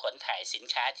ขนถ่ายสิน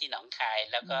ค้าที่หนองคาย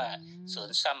แล้วอืก็มศูน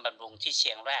ย์ซ่อมบำรุงที่เชี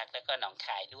ยงรากแล้วก็หนองค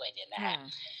ายด้วยเนี่ยนะค่ะฮะ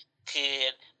คือ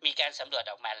มีการสำรวจ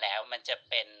ออกมาแล้วมันจะ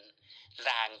เป็นร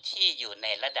างที่อยู่ใน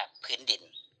ระดับพื้นดิน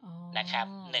อ๋อนะครับ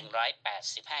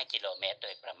185กิโลเมตรโด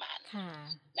ยประมาณค่ะ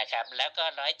นะครับแล้วก็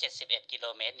171กิโล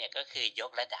เมตรเนี่ยก็คือย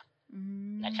กระดับอื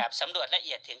มนะครับสำรวจละเ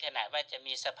อียดถึงขนาดว่าจะ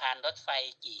มีสะพานรถไฟ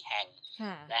กี่แห่ง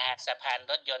ค่ะนะฮะสะพาน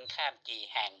รถยนต์ข้ามกี่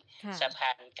แห่งค่ะสะพา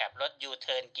นกลับรถยูเ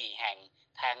ทิร์นกี่แห่ง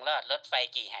ทางลอดรถไฟ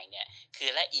กี่แห่งเนี่ยคือ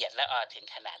ละเอียดละออถึง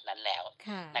ขนาดนั้นแล้ว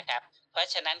ค่ะนะครับเพราะ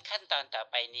ฉะนั้นขั้นตอนต่อ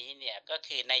ไปนี้เนี่ยก็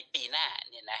คือในปีหน้า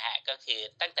เนี่ยนะฮะก็คือ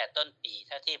ตั้งแต่ต้นปีเ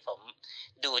ท่าที่ผม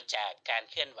ดูจากการ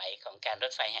เคลื่อนไหวของการร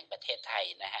ถไฟแห่งประเทศไทย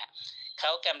นะฮะเข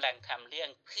ากำลังทำเรื่อง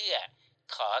เพื่อ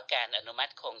ขอการอนุมั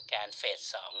ติโครงการเฟ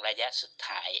ส2ระยะสุด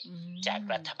ท้ายอืจากม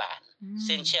รัฐบาลอื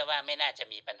ซึ่งมเชื่อว่าไม่น่าจะ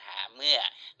มีปัญหาเมื่อ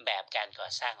แบบการก่อ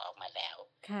สร้างออกมาแล้ว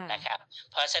ค่ะนะครับ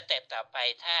พอสเต็ปต่อไป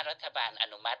ถ้ารัฐบาลอ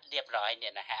นุมัติเรียบร้อยเนี่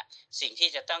ยนะฮะสิ่งที่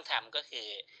จะต้องทำก็คือ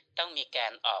ต้องมีกา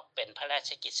รออกเป็นพระรา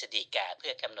ชกฤษฎีกาเพื่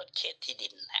อกำหนดเขตที่ดิ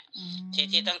นฮะอื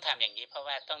ที่มต้องทำอย่างนี้เพราะ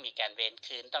ว่าต้องมีการเว้น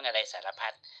คืนต้องอะไรสารพั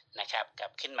ดนะครับกลั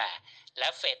บขึ้นมาแล้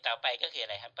วเฟสต่อไปก็คืออะ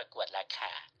ไรครับประกวดราค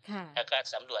าค่ะแล้วก็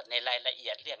สำรวจในรายละเอี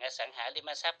ยดเรื่องอสังหาริ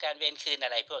มทรัพย์การเว้นคืนอ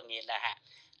ะไรพวกนี้นะฮะ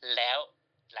แล้ว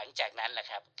หลังจากนั้นแหละ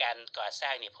ครับการก่อสร้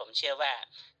างนี่ผมเชื่อว่า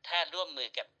ถ้าร่วมมือ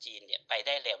กับจีนเนี่ยไปไ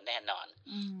ด้เร็วแน่นอน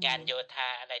อืมงานโยธา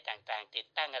อะไรต่างๆติด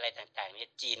ตั้งอะไรต่างๆเนี่ย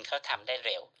จีนเขาทำได้เ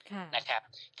ร็วค่ะนะครับ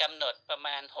กำหนดประม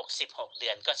าณ66เดื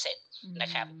อนก็เสร็จอืนะ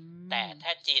ครับแต่มถ้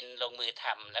าจีนลงมือท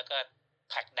ำแล้วก็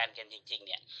ผลักดันกันจริงๆเ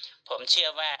นี่ยผมเชื่อ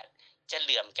ว่าจะเห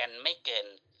ลื่อมกันไม่เกิน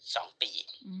2ปี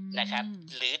อืนะครับม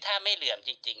หรือถ้าไม่เหลื่อมจ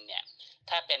ริงๆเนี่ย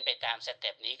ถ้าเป็นไปตามสเ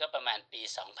ต็ปนี้ก็ประมาณปี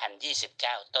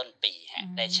2029ต้นปีอืฮะ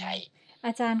ได้มใช้ อ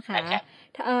าจารย์คะนะครับ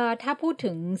ถ้าพูด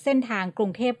ถึงเส้นทางกรุ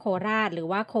งเทพโคราชหรือ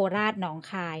ว่าโคราชหนอง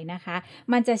คายนะคะ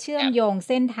มันจะเชื่อครับมโยง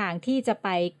เส้นทางที่จะไป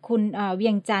คุณเวี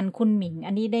ยงจันทร์คุณหมิง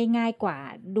อันนี้ได้ง่ายกว่า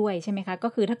ด้วยใช่ไหมคะก็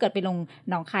คือถ้าเกิดไปลง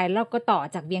หนองคายแล้วก็ต่อ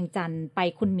จากเวียงจันทร์ไป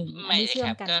คุณหมิงอันไม่เลยนี้เชื่ค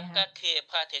รับก็อมกันไหมคะก็คือ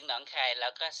พอถึงหนองคายเรา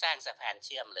ก็สร้างสะพานเ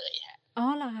ชื่อมเลยฮะอ๋อ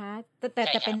เหรอคะแต่เป็นใ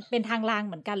ช่ครับ เป็นทางราง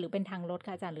เหมือนกันหรือเป็นทางรถค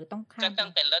ะอาจารย์หรือต้องข้าก็มไปต้อ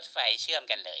งเป็นรถไฟเชื่อม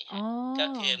กันเลยอ๋อฮะก็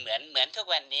คือเหมือนทุก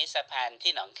วันนี้สะพาน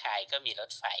ที่หนองคายก็มีร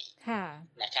ถไฟค่ะ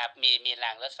นะครับมีร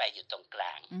างรถไฟอยู่ตรงกล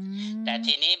างอืแต่ม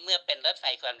ทีนี้เมื่อเป็นรถไฟ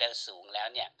ความเร็วสูงแล้ว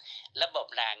เนี่ยระบบ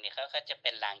รางเนี่ยเขาก็จะเป็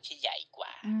นรางที่ใหญ่กว่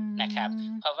าอืนะครับ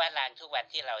มเพราะว่ารางทุกวัน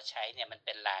ที่เราใช้เนี่ยมันเ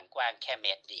ป็นรางกว้างแค่เม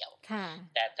ตรเดียวค่ะ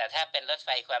แต่ถ้าเป็นรถไฟ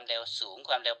ความเร็วสูงค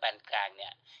วามเร็วปานกลางเนี่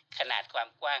ยขนาดความ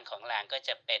กว้างของรางก็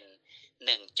จะเป็น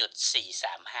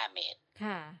1.435เมตร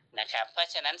ค่ะนะครับเพราะ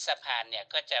ฉะนั้นสะพานเนี่ย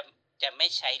ก็จะไม่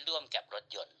ใช้ร่วมกับรถ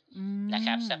ยนต์อืนะค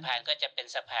รับม สะพานก็จะเป็น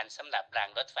สะพานสำหรับราง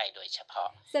รถไฟโดยเฉพาะ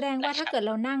แสดงว่านะครับถ้าเกิดเ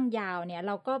รานั่งยาวเนี่ยเ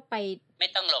ราก็ไปไม่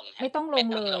ต้องลงครับไม่ต้องลง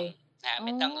เลยไม่ต้องลงอ๋อไ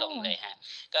ม่ต้องลงเลยฮะ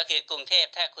ก็คือกรุงเทพ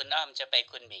ถ้าคุณอ้อมจะไป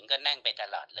คุณหมิงก็นั่งไปต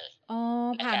ลอดเลยอ๋อ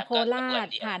ผ่านโคนะครับก็ขราบวน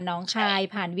เดียวชผ่านหนองใช่คาย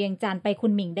ผ่านเวียงจันทร์ไปคุ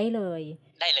ณหมิงได้เลย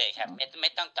ได้เลยคอ๋อรับไม่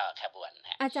ต้องต่อขบวน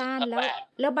ฮะอาจารย์แล้วเพราะว่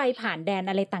า แล้วใบผ่านแดน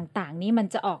อะไรต่างๆนี้มัน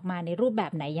จะออกมาในรูปแบ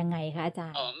บไหนยังไงคะอาจา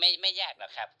รย์อ๋อไม่ยากหรอ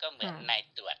กครับก็เหมือนค่ะนาย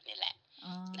ตรวจนี่แหละ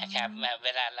อ๋นะครับอเว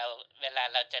ลา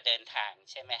เราจะเดินทาง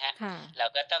ใช่ไหมฮะค่ะเรา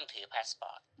ก็ต้องถือพาสป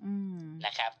อร์ตอืมน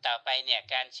ะครับต่อไปเนี่ย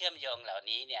การเชื่อมโยงเหล่า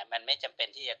นี้เนี่ยมันไม่จำเป็น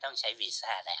ที่จะต้องใช้วี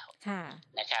ซ่าแล้วค่ะ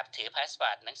นะครับถือพาสปอ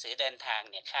ร์ตหนังสือเดินทาง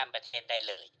เนี่ยข้ามประเทศได้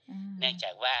เลยอืมเนื่องจ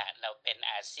ากว่าเราเป็น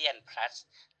อาเซียน plus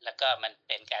แล้วก็มันเ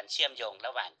ป็นการเชื่อมโยงร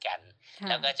ะหว่างกันค่ะ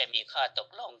แล้วก็จะมีข้อตก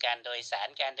ลงการโดยสาร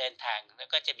การเดินทางแล้ว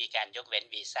ก็จะมีการยกเว้น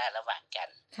วีซ่าระหว่างกัน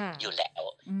ค่ะอยู่แล้ว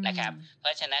อืมนะครับเพร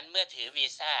าะฉะนั้นเมื่อถือวี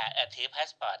ซ่าถือพาส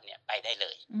ปอร์ตเนี่ยไปได้เล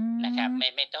ยอืนะครับม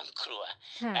ไม่ต้องกลัว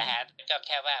ค่ะนะฮะก็แ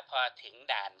ค่ว่าพอถึง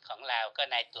ด่านของเราก็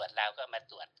นายตรวจเราก็มา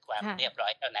ตรวจความค่ะเรียบร้อ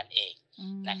ยเท่านั้นเองอื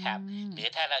นะครับมหรือ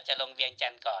ถ้าเราจะลงเวียงจั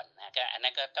นทร์ก่อนนะก็อันนั้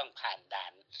นก็ต้องผ่านด่า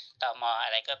นตมอะ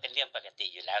ไรก็เป็นเรื่องปกติ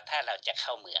อยู่แล้วถ้าเราจะเข้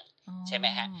าเมืองอ๋ใช่ไหม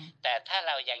ฮะอแต่ถ้าเ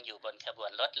รายังอยู่บนขบว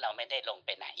นรถเราไม่ได้ลงไป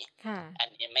ไหนค่ะอัน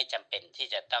นี้ไม่จำเป็นที่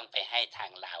จะต้องไปให้ทา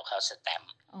งลาวเขาสแตม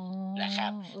ป์อ๋อนะครั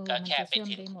บก็มันแค่ไปจะเ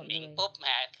ชื่อมถึงได้หมดเลยคุณหมิงปุ๊บ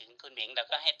ถึงคุณหมิงเรา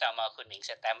ก็ให้ตมคุณหมิง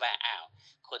สแตมป์ว่าอ้าว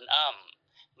คุณอ้อม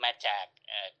มาจาก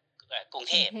กรุง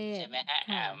เทพกรุงเทพใช่ไหมฮะ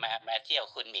ค่ะมาเที่ยว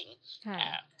คุณหมิงค่ะ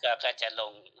ก็จะ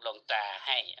ลงตราใ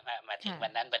ห้มาถึงค่ะวั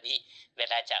นนั้นวันนี้เว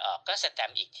ลาจะออกก็สแต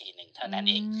มป์อีกทีหนึ่งเท่าอืนั้น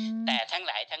เองมแต่ทั้ง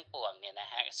หลายทั้งปวงเนี่ยนะ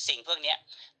ฮะสิ่งพวกเนี้ย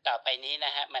ต่อไปนี้น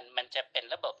ะฮะมันจะเป็น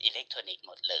ระบบอิเล็กทรอนิกส์ห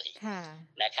มดเลยค่ะ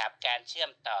นะครับการเชื่อ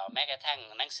มต่อแม้กระทั่ง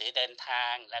หนังสือเดินทา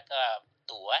งแล้วก็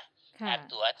ตั๋วค่ะ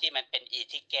ตั๋วที่มันเป็น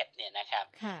e-ticket เนี่ยนะครับ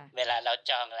ค่ะเวลาเรา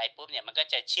จองอะไรปุ๊บเนี่ยมันก็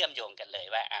จะเชื่อมโยงกันเลย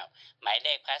ว่าอ้าวหมายเล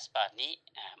ขพาสปอร์ตนี้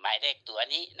หมายเลขตั๋ว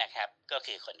นี้นะครับก็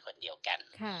คือคนเดียวกัน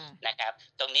ค่ะนะครับ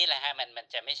ตรงนี้แหละฮะมัน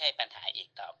จะไม่ใช่ปัญหาอีก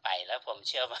ต่อไปแล้วผมเ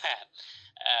ชื่อว่า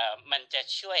มันจะ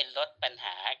ช่วยลดปัญห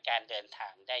าการเดินทา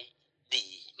งได้ดี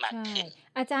มากใช่ขึ้น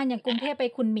อาจารย์อย่างกรุงนะฮะ เทพไป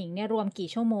คุณหมิงเนี่ยรวมกี่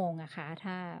ชั่วโมงอะคะ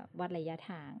ถ้าวัดระยะ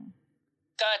ทาง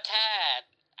ก็ถ้า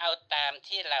เอาตาม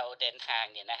ที่เราเดินทาง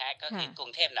เนี่ยนะฮะก็คืค่ะอกรุ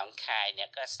งเทพหนองคายเนี่ย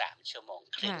ก็3 ชั่วโมง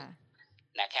ครึ่งค่ะ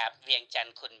นะครับเวียงจันท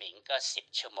ร์คุณหมิงก็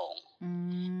10 ชั่วโมงอื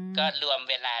มก็รวม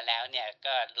เวลาแล้วเนี่ย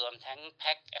ก็รวมทั้งแ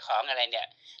พ็กของอะไรเนี่ย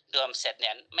รวมเสร็จเ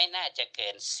นี่ยไม่น่าจะเกิ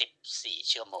น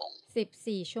14 ชั่วโมง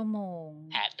14ชั่วโมง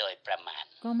โดยประมาณ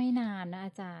ก็ไม่นานนะอ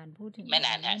าจารย์พูดถึงไม่แ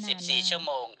ล้วนานฮะไม่นาน14 มากชั่วโ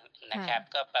มงนะค่ะครับ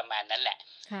ก็ประมาณนั้นแหละ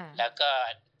ค่ะแล้วก็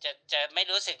จะไม่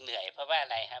รู้สึกเหนื่อยเพราะว่าอะ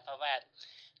ไรครับเพราะว่า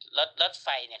รถไฟ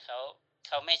เนี่ยเขา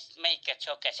ไม่กระโช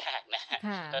กกระชากนะ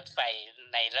ค่ะ รถไฟ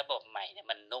ในระบบใหม่เนี่ย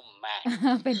มันนุ่มมาก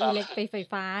เป็นก็ไฟ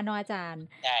ฟ้าเนาะอาจารย์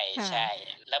ใช่ค่ะใช่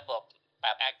ระบบป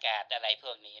รับอากาศอะไรพ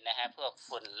วกนี้นะฮะพวก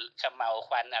ฝุ่นเขม่าวค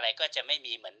วันอะไรก็จะไม่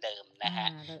มีเหมือนเดิมนะฮะ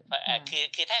แล้วเพราะค่ะ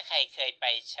คือถ้าใครเคยไป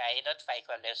ใช้รถไฟค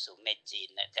วามเร็วสูงในจีน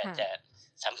เนี่ยจะค่ะจะ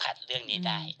สัมผัสเรื่องนี้อื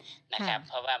ได้มนะคค่ะรับเ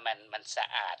พราะว่ามันสะ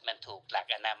อาดมันถูกหลัก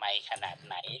อนามัยขนาด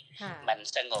ไหนค่ะมัน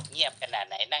สงบเงียบขนาด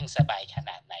ไหนนั่งสบายข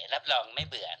นาดไหนรับรองไม่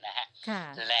เบื่อนะฮะค่ะ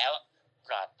แล้ว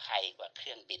ปลอดภัยกว่าเค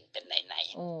รื่องบินเป็นไหน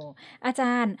โอ้อาจ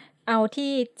ารย์เอา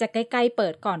ที่จะใกล้ๆเปิ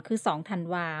ดก่อนคือ2ธัน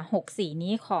วา64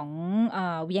นี้ของ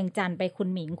เวียงจันทร์ไปคุณ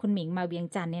หมิงคุณหมิงมาเวียง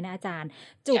จันทร์เนี่ยนะอาจารย์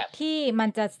ๆจุดครับ ที่มัน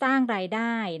จะสร้างรายไ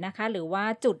ด้นะคะหรือว่า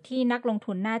จุดที่นักลง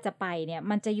ทุนน่าจะไปเนี่ย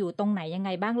มันจะอยู่ตรงไหนยังไง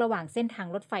บ้างระหว่างเส้นทาง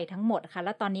รถไฟทั้งหมดค่ะแ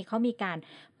ล้วตอนนี้เขามีการ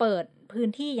เปิดพื้น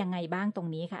ที่ยังไงบ้างตรง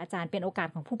นี้คะอาจารย์เป็นโอกาส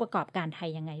ของผู้ประกอบการไทย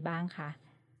ยังไงบ้างคะ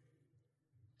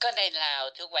ก็ในลาว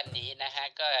ทุกวันนี้นะฮะ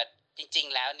ก็จริง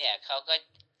ๆแล้วเนี่ยเขา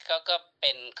ก็เ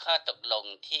ป็นข้อตกลง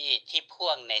ที่พ่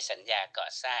วงในสัญญาก่อ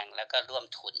สร้างแล้วก็ร่วม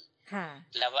ทุนค่ะ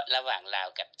ระหว่างลาว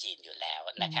กับจีนอยู่แล้ว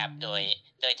อืนะครับโดมย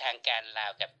โดยทางการลา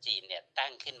วกับจีนเนี่ยตั้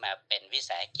งขึ้นมาเป็นวิส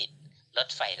าหกิจรถ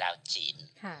ไฟลาวจีน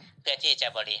ค่ะเพื่อที่จะ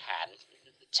บริหาร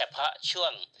เฉพาะช่ว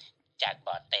ง จาก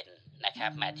บ่อเต็นนะครั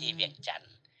บมาที่เวียงจันท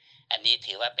ร์อันนี้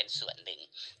ถือว่าเป็นส่วนหนึ่ง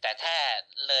แต่ถ้า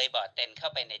เลยบ่อเต็นเข้า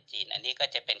ไปในจีนอันนี้ก็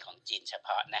จะเป็นของจีนเฉพ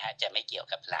าะนะฮะจะไม่เกี่ยว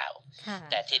กับลาว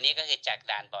แต่ทีนี้ก็คือจาก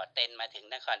ด่านบ่อเต็นมาถึง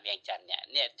นครเวียงจันทร์เ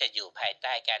นี่ยจะอยู่ภายใ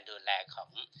ต้การดูแลของ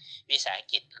วิสาห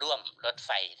กิจร่วมรถไฟ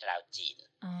ลาวจีน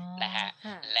นะฮะ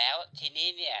แล้วทีนี้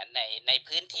เนี่ยใน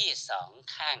พื้นที่สอง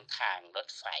ข้างทางรถ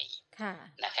ไฟ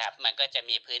นะครับมันก็จะ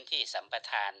มีพื้นที่สัมป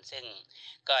ทานซึ่ง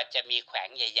ก็จะมีแขวง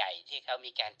ใหญ่ๆที่เขา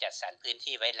มีการจัดสรรพื้น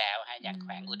ที่ไว้แล้วฮะอย่างแข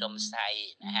วงอุดมไซ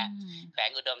นะฮะแขวง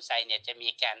อุดมไซเนี่ยจะมี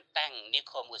การตั้งนิ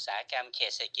คมอุตสาหกรรมเข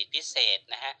ตเศรษฐกิจพิเศษ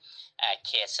นะฮะเ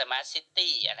ขตสมาร์ทซิ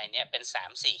ตี้อะไรเนี่ยเป็น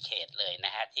 3-4 เขตเลยน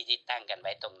ะฮะที่ตั้งกันไ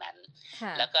ว้ตรงนั้น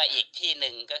แล้วก็อีกที่ห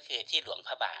นึ่งก็คือที่หลวงพ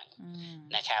ระบาง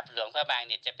นะครับหลวงพระบางเ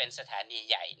นี่ยจะเป็นสถานี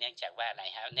ใหญ่เนื่องจากว่าอะไร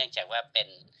ครับเนื่องจากว่าเ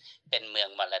ป็นเมือง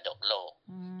มรดกโลก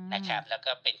นะครับแล้ว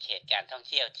ก็เป็นเขตการท่อง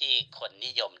เที่ยวที่คน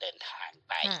นิยมเดินทาง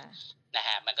ไปนะฮ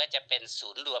ะมันก็จะเป็นศู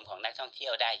นย์รวมของนักท่องเที่ย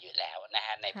วได้อยู่แล้วนะฮ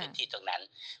ะในพื้นที่ตรงนั้น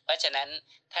เพราะฉะนั้น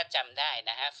ถ้าจำได้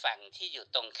นะฮะฝั่งที่อยู่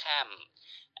ตรงข้าม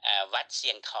วัดเชี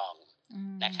ยงทอง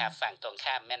นะครับฝั่งตรง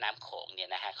ข้ามแม่น้ำโขงเนี่ย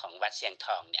นะฮะของวัดเชียงท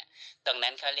องเนี่ยตรงนั้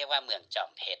นเขาเรียกว่าเมืองจอ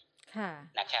มเพชร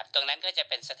นะครับตรงนั้นก็จะ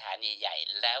เป็นสถานีใหญ่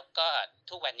แล้วก็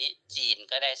ทุกวันนี้จีน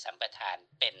ก็ได้สัมปทาน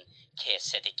เป็นเขต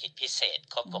เศรษฐกิจพิเศษ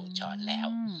ครบวงจรแล้ว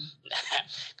นะฮะ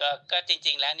ก็จ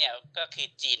ริงๆแล้วเนี่ยก็คือ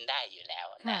จีนได้อยู่แล้ว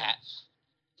นะฮะ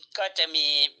ก็จะ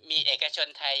มีเอกชน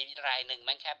ไทยรายหนึ่ง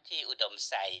มั้งครับที่อุดม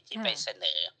ไซที่ไปเสน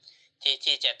อ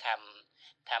ที่จะท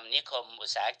ำนิคมอุ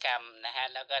ตสาหกรรมนะฮะ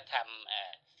แล้วก็ท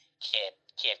ำเขต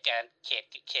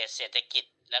เศรษฐกิจ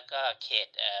แล้วก็เขต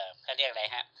เขาเรียกอะไร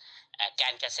ฮะกา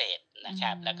รเกษตรนะค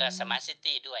รับแล้วก็สมาร์ทซิ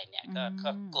ตี้ด้วยเนี่ยก็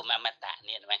กลุ่มอมตะเ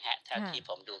นี่ยนะฮะถ้าที่ผ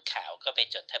มดูข่าวก็ไป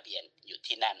จดทะเบียนอยู่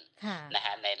ที่นั่นนะฮ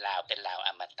ะในลาวเป็นลาวอ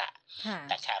มตะ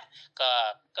นะครับ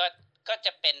ก็จ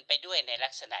ะเป็นไปด้วยในลั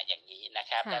กษณะอย่างนี้นะ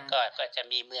ครับแล้วก็จะ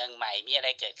มีเมืองใหม่มีอะไร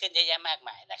เกิดขึ้นเยอะแยะมาก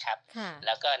มายนะครับแ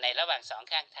ล้วก็ในระหว่างสอง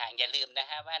ข้างทางอย่าลืมนะ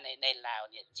ฮะว่าในลาว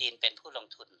เนี่ยจีนเป็นผู้ลง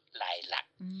ทุนรายหลัก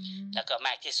แล้วก็ม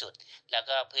ากที่สุดแล้ว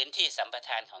ก็พื้นที่สัมปท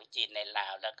านของจีนในลา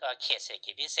วแล้วก็เขตเศรษฐ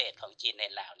กิจพิเศษของจีนใน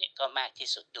ลาวเนี่ยก็มากที่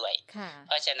สุดด้วยเ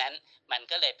พราะฉะนั้นมัน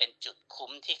ก็เลยเป็นจุดคุ้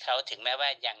มที่เขาถึงแม้ว่า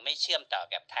ยังไม่เชื่อมต่อ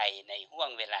กับไทยในห่วง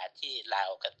เวลาที่ลาว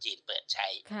กับจีนเปิดใช้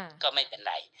ก็ไม่เป็น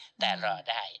ไรแต่รอ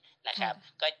ได้นะครับ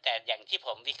ก็แต่อย่างที่ผ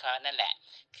มวิเคราะห์นั่นแหละ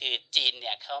คือจีนเ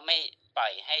นี่ยเขาไม่ปล่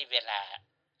อยให้เวลา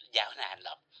ยาวนานหร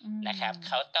อกนะครับเ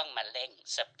ขาต้องมาเร่ง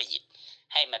สปีด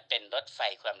ให้มันเป็นรถไฟ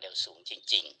ความเร็วสูงจ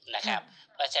ริงๆนะครับ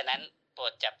เพราะฉะนั้นโปร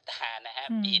ดจับตานะฮะ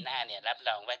ปีหน้าเนี่ยรับร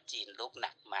องว่าจีนลุกห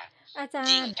นักมากอาจารย์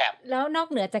แล้วนอก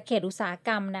เหนือจากเขตอุตสาหก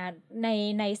รรมนะ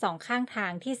ในสองข้างทา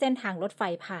งที่เส้นทางรถไฟ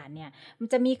ผ่านเนี่ยมัน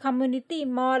จะมีคอมมูนิตี้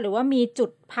มอลล์หรือว่ามีจุ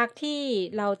ดพักที่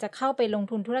เราจะเข้าไปลง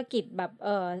ทุนธุรกิจแบบ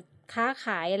ค้าข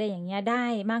ายอะไรอย่างเงี้ยได้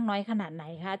มากน้อยขนาดไหน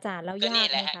คะอาจารย์แล้วยาก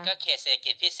ไหมคะก็เขตเศรษฐ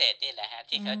กิจพิเศษนี่แหละฮะ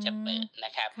ที่เขาจะเปิดน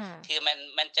ะครับคือ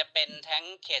มันจะเป็นทั้ง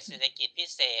เขตเศรษฐกิจพิ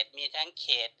เศษมีทั้งเข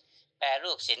ตแปร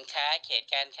รูปสินค้าเขต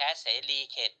การค้าเสรี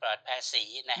เขตปลอดภาษี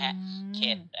นะฮะเ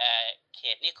ข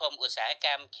ตนิคมอุตสาหกร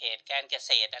รมเขตการเก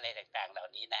ษตรอะไรต่างๆเหล่า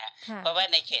นี้นะฮะเพราะว่า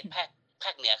ในเขตภ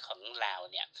าคเหนือของลาว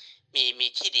เนี่ยมี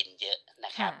ที่ดินเยอะน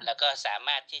ะครับแล้วก็สาม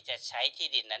ารถที่จะใช้ที่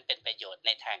ดินนั้นเป็นประโยชน์ใ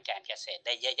นทางการเกษตรไ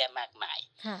ด้เยอะแยะมากมาย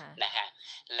นะฮะ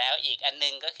แล้วอีกอันนึ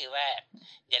งก็คือว่า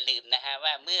อย่าลืมนะฮะ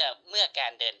ว่าเมื่อกา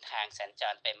รเดินทางสัญจ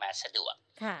รไปมาสะดวก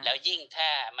แล้วยิ่งถ้า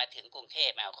มาถึงกรุงเท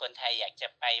พคนไทยอยากจะ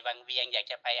ไปวังเวียงอยาก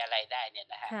จะไปอะไรได้เนี่ย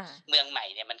นะฮะเมืองใหม่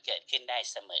เนี่ยมันเกิดขึ้นได้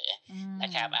เสมอนะ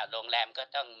ครับโรงแรมก็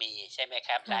ต้องมีใช่ไหมค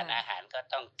รับร้านอาหารก็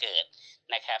ต้องเกิด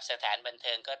นะครับสถานบันเ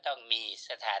ทิงก็ต้องมี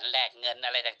สถานแลกเงินอ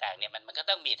ะไรต่างๆเนี่ยมันก็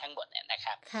ต้องมีทั้งหมดเนี่ยนะค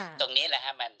รับตรงนี้แหละฮ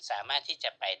ะมันสามารถที่จ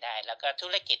ะไปได้แล้วก็ธุ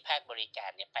รกิจภาคบริการ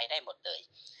เนี่ยไปได้หมดเลย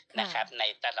นะครับใน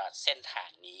ตลอดเส้นทาง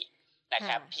นี้นะค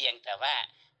รับเพียงแต่ว่า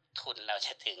ทุนเราจ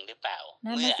ะถึงหรือเปล่าเ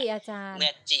มื่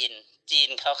อจีน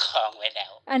เขาครองไว้แล้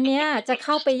วอันเนี้ยจะเ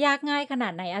ข้าไปยากง่ายขนา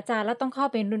ดไหนอาจารย์แล้วต้องเข้า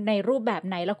ไปในรูปแบบ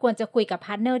ไหนแล้วควรจะคุยกับพ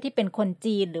าร์ทเนอร์ที่เป็นคน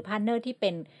จีนหรือพาร์ทเนอร์ที่เป็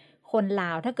นคนล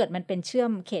าวถ้าเกิดมันเป็น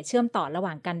เขตเชื่อมต่อระห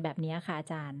ว่างกันแบบนี้ค่ะอา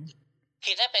จารย์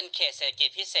คือถ้าเป็นเขตเศรษฐกิจ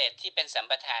พิเศษที่เป็นสัม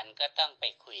ปทานก็ต้องไป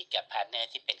คุยกับพาร์ทเนอร์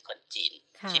ที่เป็นคนจีน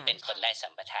ที่เป็นคนไล่สั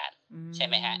มปทานใช่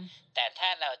ไหมฮะแต่ถ้า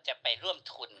เราจะไปร่วม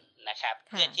ทุนนะครับ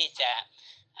เพื่อที่จะ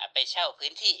ไปเช่าพื้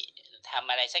นที่ทำ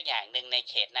อะไรสักอย่างหนึ่งใน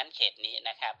เขตนั้นเขตนี้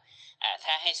นะครับ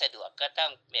ถ้าให้สะดวกก็ต้อ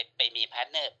งไปมีพาร์ท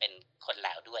เนอร์เป็นคนล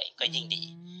าวด้วยก็ยิ่งดี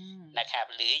นะครับ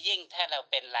หรือยิ่งถ้าเรา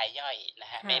เป็นรายย่อยนะ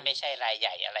ฮะไม่ใช่รายให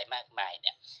ญ่อะไรมากมายเ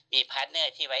นี่ยมีพาร์ทเนอ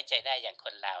ร์ที่ไว้ใจได้อย่างค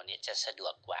นลาวเนี่ยจะสะดว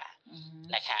กกว่า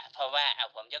นะคะเพราะว่า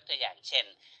ผมยกตัวอย่างเช่น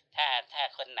ถ้า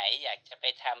คนไหนอยากจะไป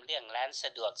ทำเรื่องร้านส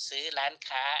ะดวกซื้อร้าน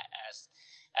ค้า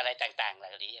อะไรต่างๆเหล่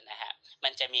านี้นะฮะมั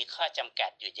นจะมีข้อจำกั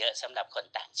ดอยู่เยอะสำหรับคน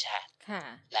ต่างชาติ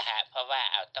นะฮะเพราะว่า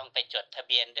ต้องไปจดทะเ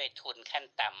บียนด้วยทุนขั้น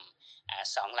ต่ำ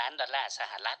$2 ล้าน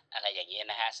อะไรอย่างเงี้ย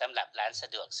นะฮะสำหรับร้านสะ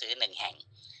ดวกซื้อ1แห่ง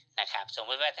นะครับสมม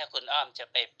ติว่าถ้าคุณอ้อมจะ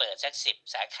ไปเปิดสัก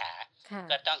10 สาขา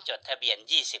ก็ต้องจดทะเบียน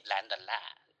$20 ล้าน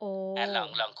โอ้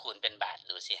ลองคูณเป็นบาท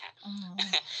ดูสิฮะ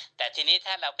แต่ทีนี้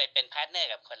ถ้าเราไปเป็นพาร์ทเนอร์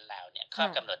กับคนลาวเนี่ยข้อ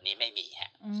กำหนดนี้ไม่มีฮ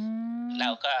ะเรา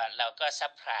ก็ซั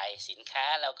พพลายสินค้า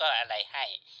เราก็อะไรให้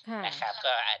นะครับ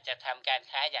ก็อาจจะทำการ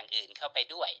ค้าอย่างอื่นเข้าไป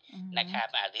ด้วยนะครับ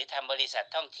หรือทำบริษัท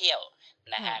ท่องเที่ยว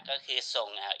นะฮะก็คือส่ง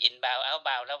inbound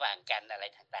outbound ระหว่างกันอะไร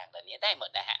ต่างๆเหล่านี้ได้หม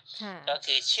ดนะฮะก็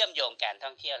คือเชื่อมโยงการท่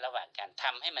องเที่ยวระหว่างกันท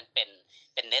ำให้มันเป็น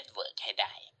เน็ตเวิร์กให้ไ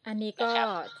ด้อันนี้ก็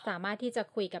สามารถที่จะ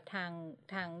คุยกับท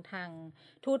าง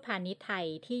ทูตพาณิชย์ไทย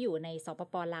ที่อยู่ในสป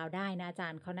ป.ลาวได้นะอาจา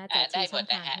รย์เขาน่าจะชี้ช่อง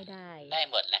ทางให้ได้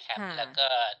หมดนะครับแล้วก็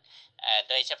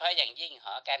โดยเฉพาะอย่างยิ่งห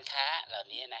อการค้าเหล่า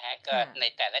นี้นะฮะก็ใน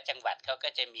แต่ละจังหวัดเขาก็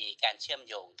จะมีการเชื่อม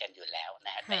โยงกันอยู่แล้วน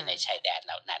ะฮะในชายแดนเ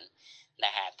หล่านั้นน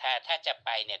ะฮะถ้าจะไป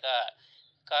เนี่ย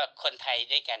ก็คนไทย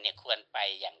ด้วยกันเนี่ยควรไป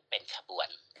อย่างเป็นขบวน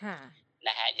น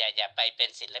ะฮะอย่าไปเป็น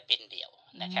ศิลปินเดี่ยว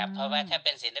นะครับเพราะว่าถ้าเ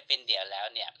ป็นศิลปินเดี่ยวแล้ว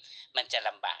เนี่ยมันจะล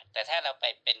ำบากแต่ถ้าเราไป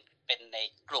เป็นใน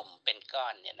กลุ่มเป็นก้อ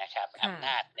นเนี่ยนะครับอำน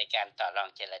าจในการต่อรอง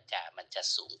เจรจามันจะ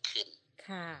สูงขึ้น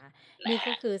ค่ะนี่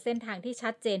ก็คือเส้นทางที่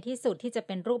ชัดเจนที่สุดที่จะเ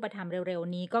ป็นรูปธรรมเร็ว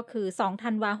ๆนี้ก็คือ2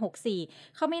 ธันวาคม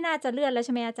 64เขาไม่น่าจะเลื่อนแล้วใ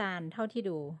ช่ไหมอาจารย์เท่าที่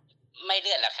ดูไม่เ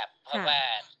ลื่อนแล้วครับเพราะว่า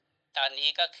ตอนนี้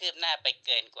ก็คืบหน้าไปเ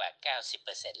กินกว่า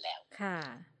 90% แล้ว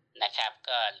นะครับ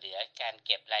ก็เหลือการเ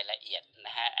ก็บรายละเอียดน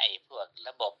ะฮะไอ้พวกร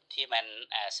ะบบที่มัน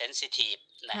เซนซิทีฟ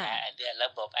นะฮะเรื่องร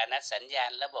ะบบอนุสัญญา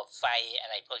ณระบบไฟอะ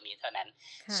ไรพวกนี้เท่านั้น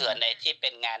ส่วนในที่เป็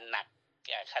นงานหนัก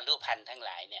คฤภัณฑ์ทั้งห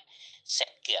ลายเนี่ยเสร็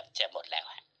จเกือบจะหมดแล้ว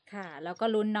ค่ะแล้วก็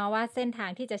ลุ้นเนาะว่าเส้นทาง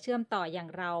ที่จะเชื่อมต่ออย่าง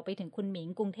เราไปถึงคุณหมิง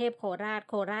กรุงเทพโคร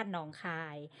าชหนองคา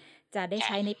ยจะได้ใ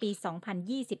ช้ในปี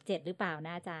2027หรือเปล่าน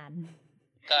ะอาจารย์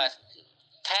ก็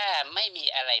ถ้าไม่มี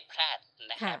อะไรพลาด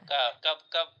นะครับ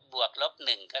ก็บวกลบ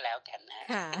1ก็แล้วกันน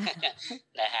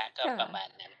ะฮะก็ประมาณ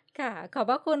นั้นค่ะขอบ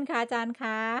พระคุณค่ะอาจารย์ค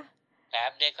ะครั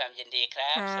บด้วยความยินดีค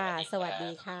รับสวัส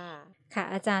ดีค่ะค่ะ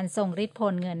อาจารย์ทรงฤทธิ์พ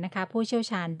ลเงินนะคะผู้เชี่ยว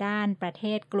ชาญด้านประเท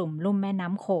ศกลุ่มลุ่มแม่น้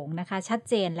ำโขงนะคะชัด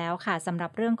เจนแล้วค่ะสำหรั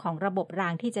บเรื่องของระบบรา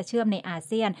งที่จะเชื่อมในอาเ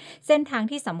ซียนเส้นทาง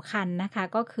ที่สำคัญนะคะ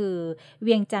ก็คือเ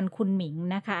วียงจันทร์คุนหมิง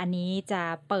นะคะอันนี้จะ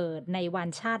เปิดในวัน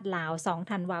ชาติลาว2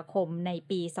 ธันวาคมใน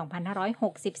ปี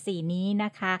2564นี้น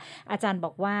ะคะอาจารย์บ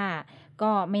อกว่า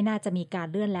ก็ไม่น่าจะมีการ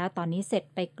เลื่อนแล้วตอนนี้เสร็จ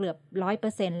ไปเกือบ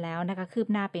 100% แล้วนะคะคืบ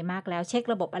หน้าไปมากแล้วเช็ค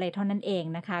ระบบอะไรเท่านั้นเอง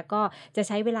นะคะก็จะใ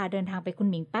ช้เวลาเดินทางไปคุน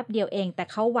หมิงแป๊บเดียวเองแต่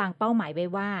เขาวางเป้าหมายไว้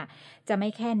ว่าจะไม่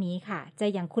แค่นี้ค่ะจะ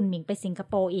ยังคุนหมิงไปสิงค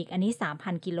โปร์อีกอันนี้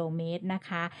 3,000 กิโลเมตรนะค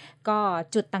ะก็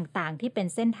จุดต่างๆที่เป็น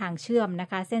เส้นทางเชื่อมนะ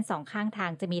คะเส้น2ข้างทา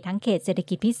งจะมีทั้งเขตเศรษฐ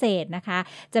กิจพิเศษนะคะ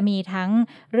จะมีทั้ง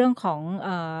เรื่องของ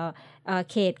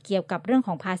เขตเกี่ยวกับเรื่องข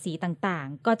องภาษีต่าง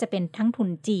ๆก็จะเป็นทั้งทุน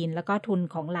จีนแล้วก็ทุน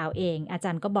ของลาวเองอาจ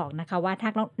ารย์ก็บอกนะคะว่าถ้า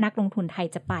นักลงทุนไทย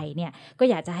จะไปเนี่ยก็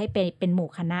อยากจะให้เป็นหมู่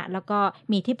คณะแล้วก็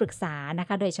มีที่ปรึกษานะค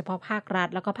ะโดยเฉพาะภาครัฐ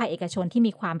แล้วก็ภาคเอกชนที่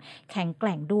มีความแข็งแก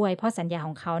ร่งด้วยเพราะสัญญาข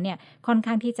องเขาเนี่ยค่อน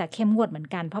ข้างที่จะเข้มงวดเหมือน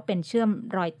กันเพราะเป็นเชื่อม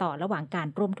รอยต่อระหว่างการ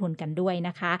ร่วมทุนกันด้วยน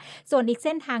ะคะส่วนอีกเ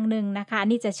ส้นทางนึงนะคะ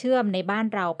นี่จะเชื่อมในบ้าน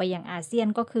เราไปยังอาเซียน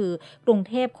ก็คือกรุงเ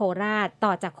ทพโคราชต่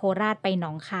อจากโคราชไปหน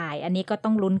องคายอันนี้ก็ต้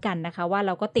องลุ้นกันนะคะว่าเ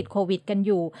ราก็ติดโควิดกันอ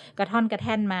ยู่กระท่อนกระแ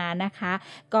ท่นมานะคะ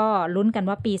ก็ลุ้นกัน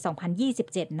ว่าปี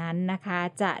2027นั้นนะคะ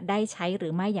จะได้ใช้หรื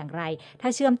อไม่อย่างไรถ้า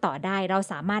เชื่อมต่อได้เรา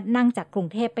สามารถนั่งจากกรุง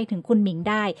เทพไปถึงคุนหมิง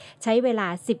ได้ใช้เวลา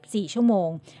14 ชั่วโมง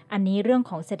อันนี้เรื่อง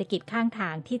ของเศรษฐกิจข้างทา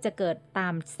งที่จะเกิดตา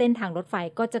มเส้นทางรถไฟ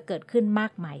ก็จะเกิดขึ้นมา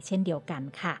กมายเช่นเดียวกัน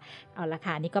ค่ะเอาละ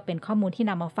ค่ะนี่ก็เป็นข้อมูลที่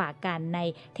นำมาฝากกันใน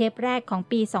เทปแรกของ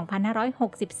ปี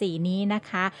2564นี้นะ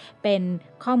คะเป็น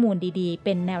ข้อมูลดีๆเ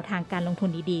ป็นแนวทางการลงทุน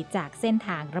ดีๆจากเส้นท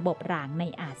างระบบรางใน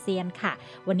อาเซียนค่ะ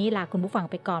วันนี้ลาคุณผู้ฟัง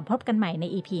ไปก่อนพบกันใหม่ใน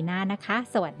EP หน้านะคะ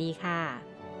สวัสดีค่ะ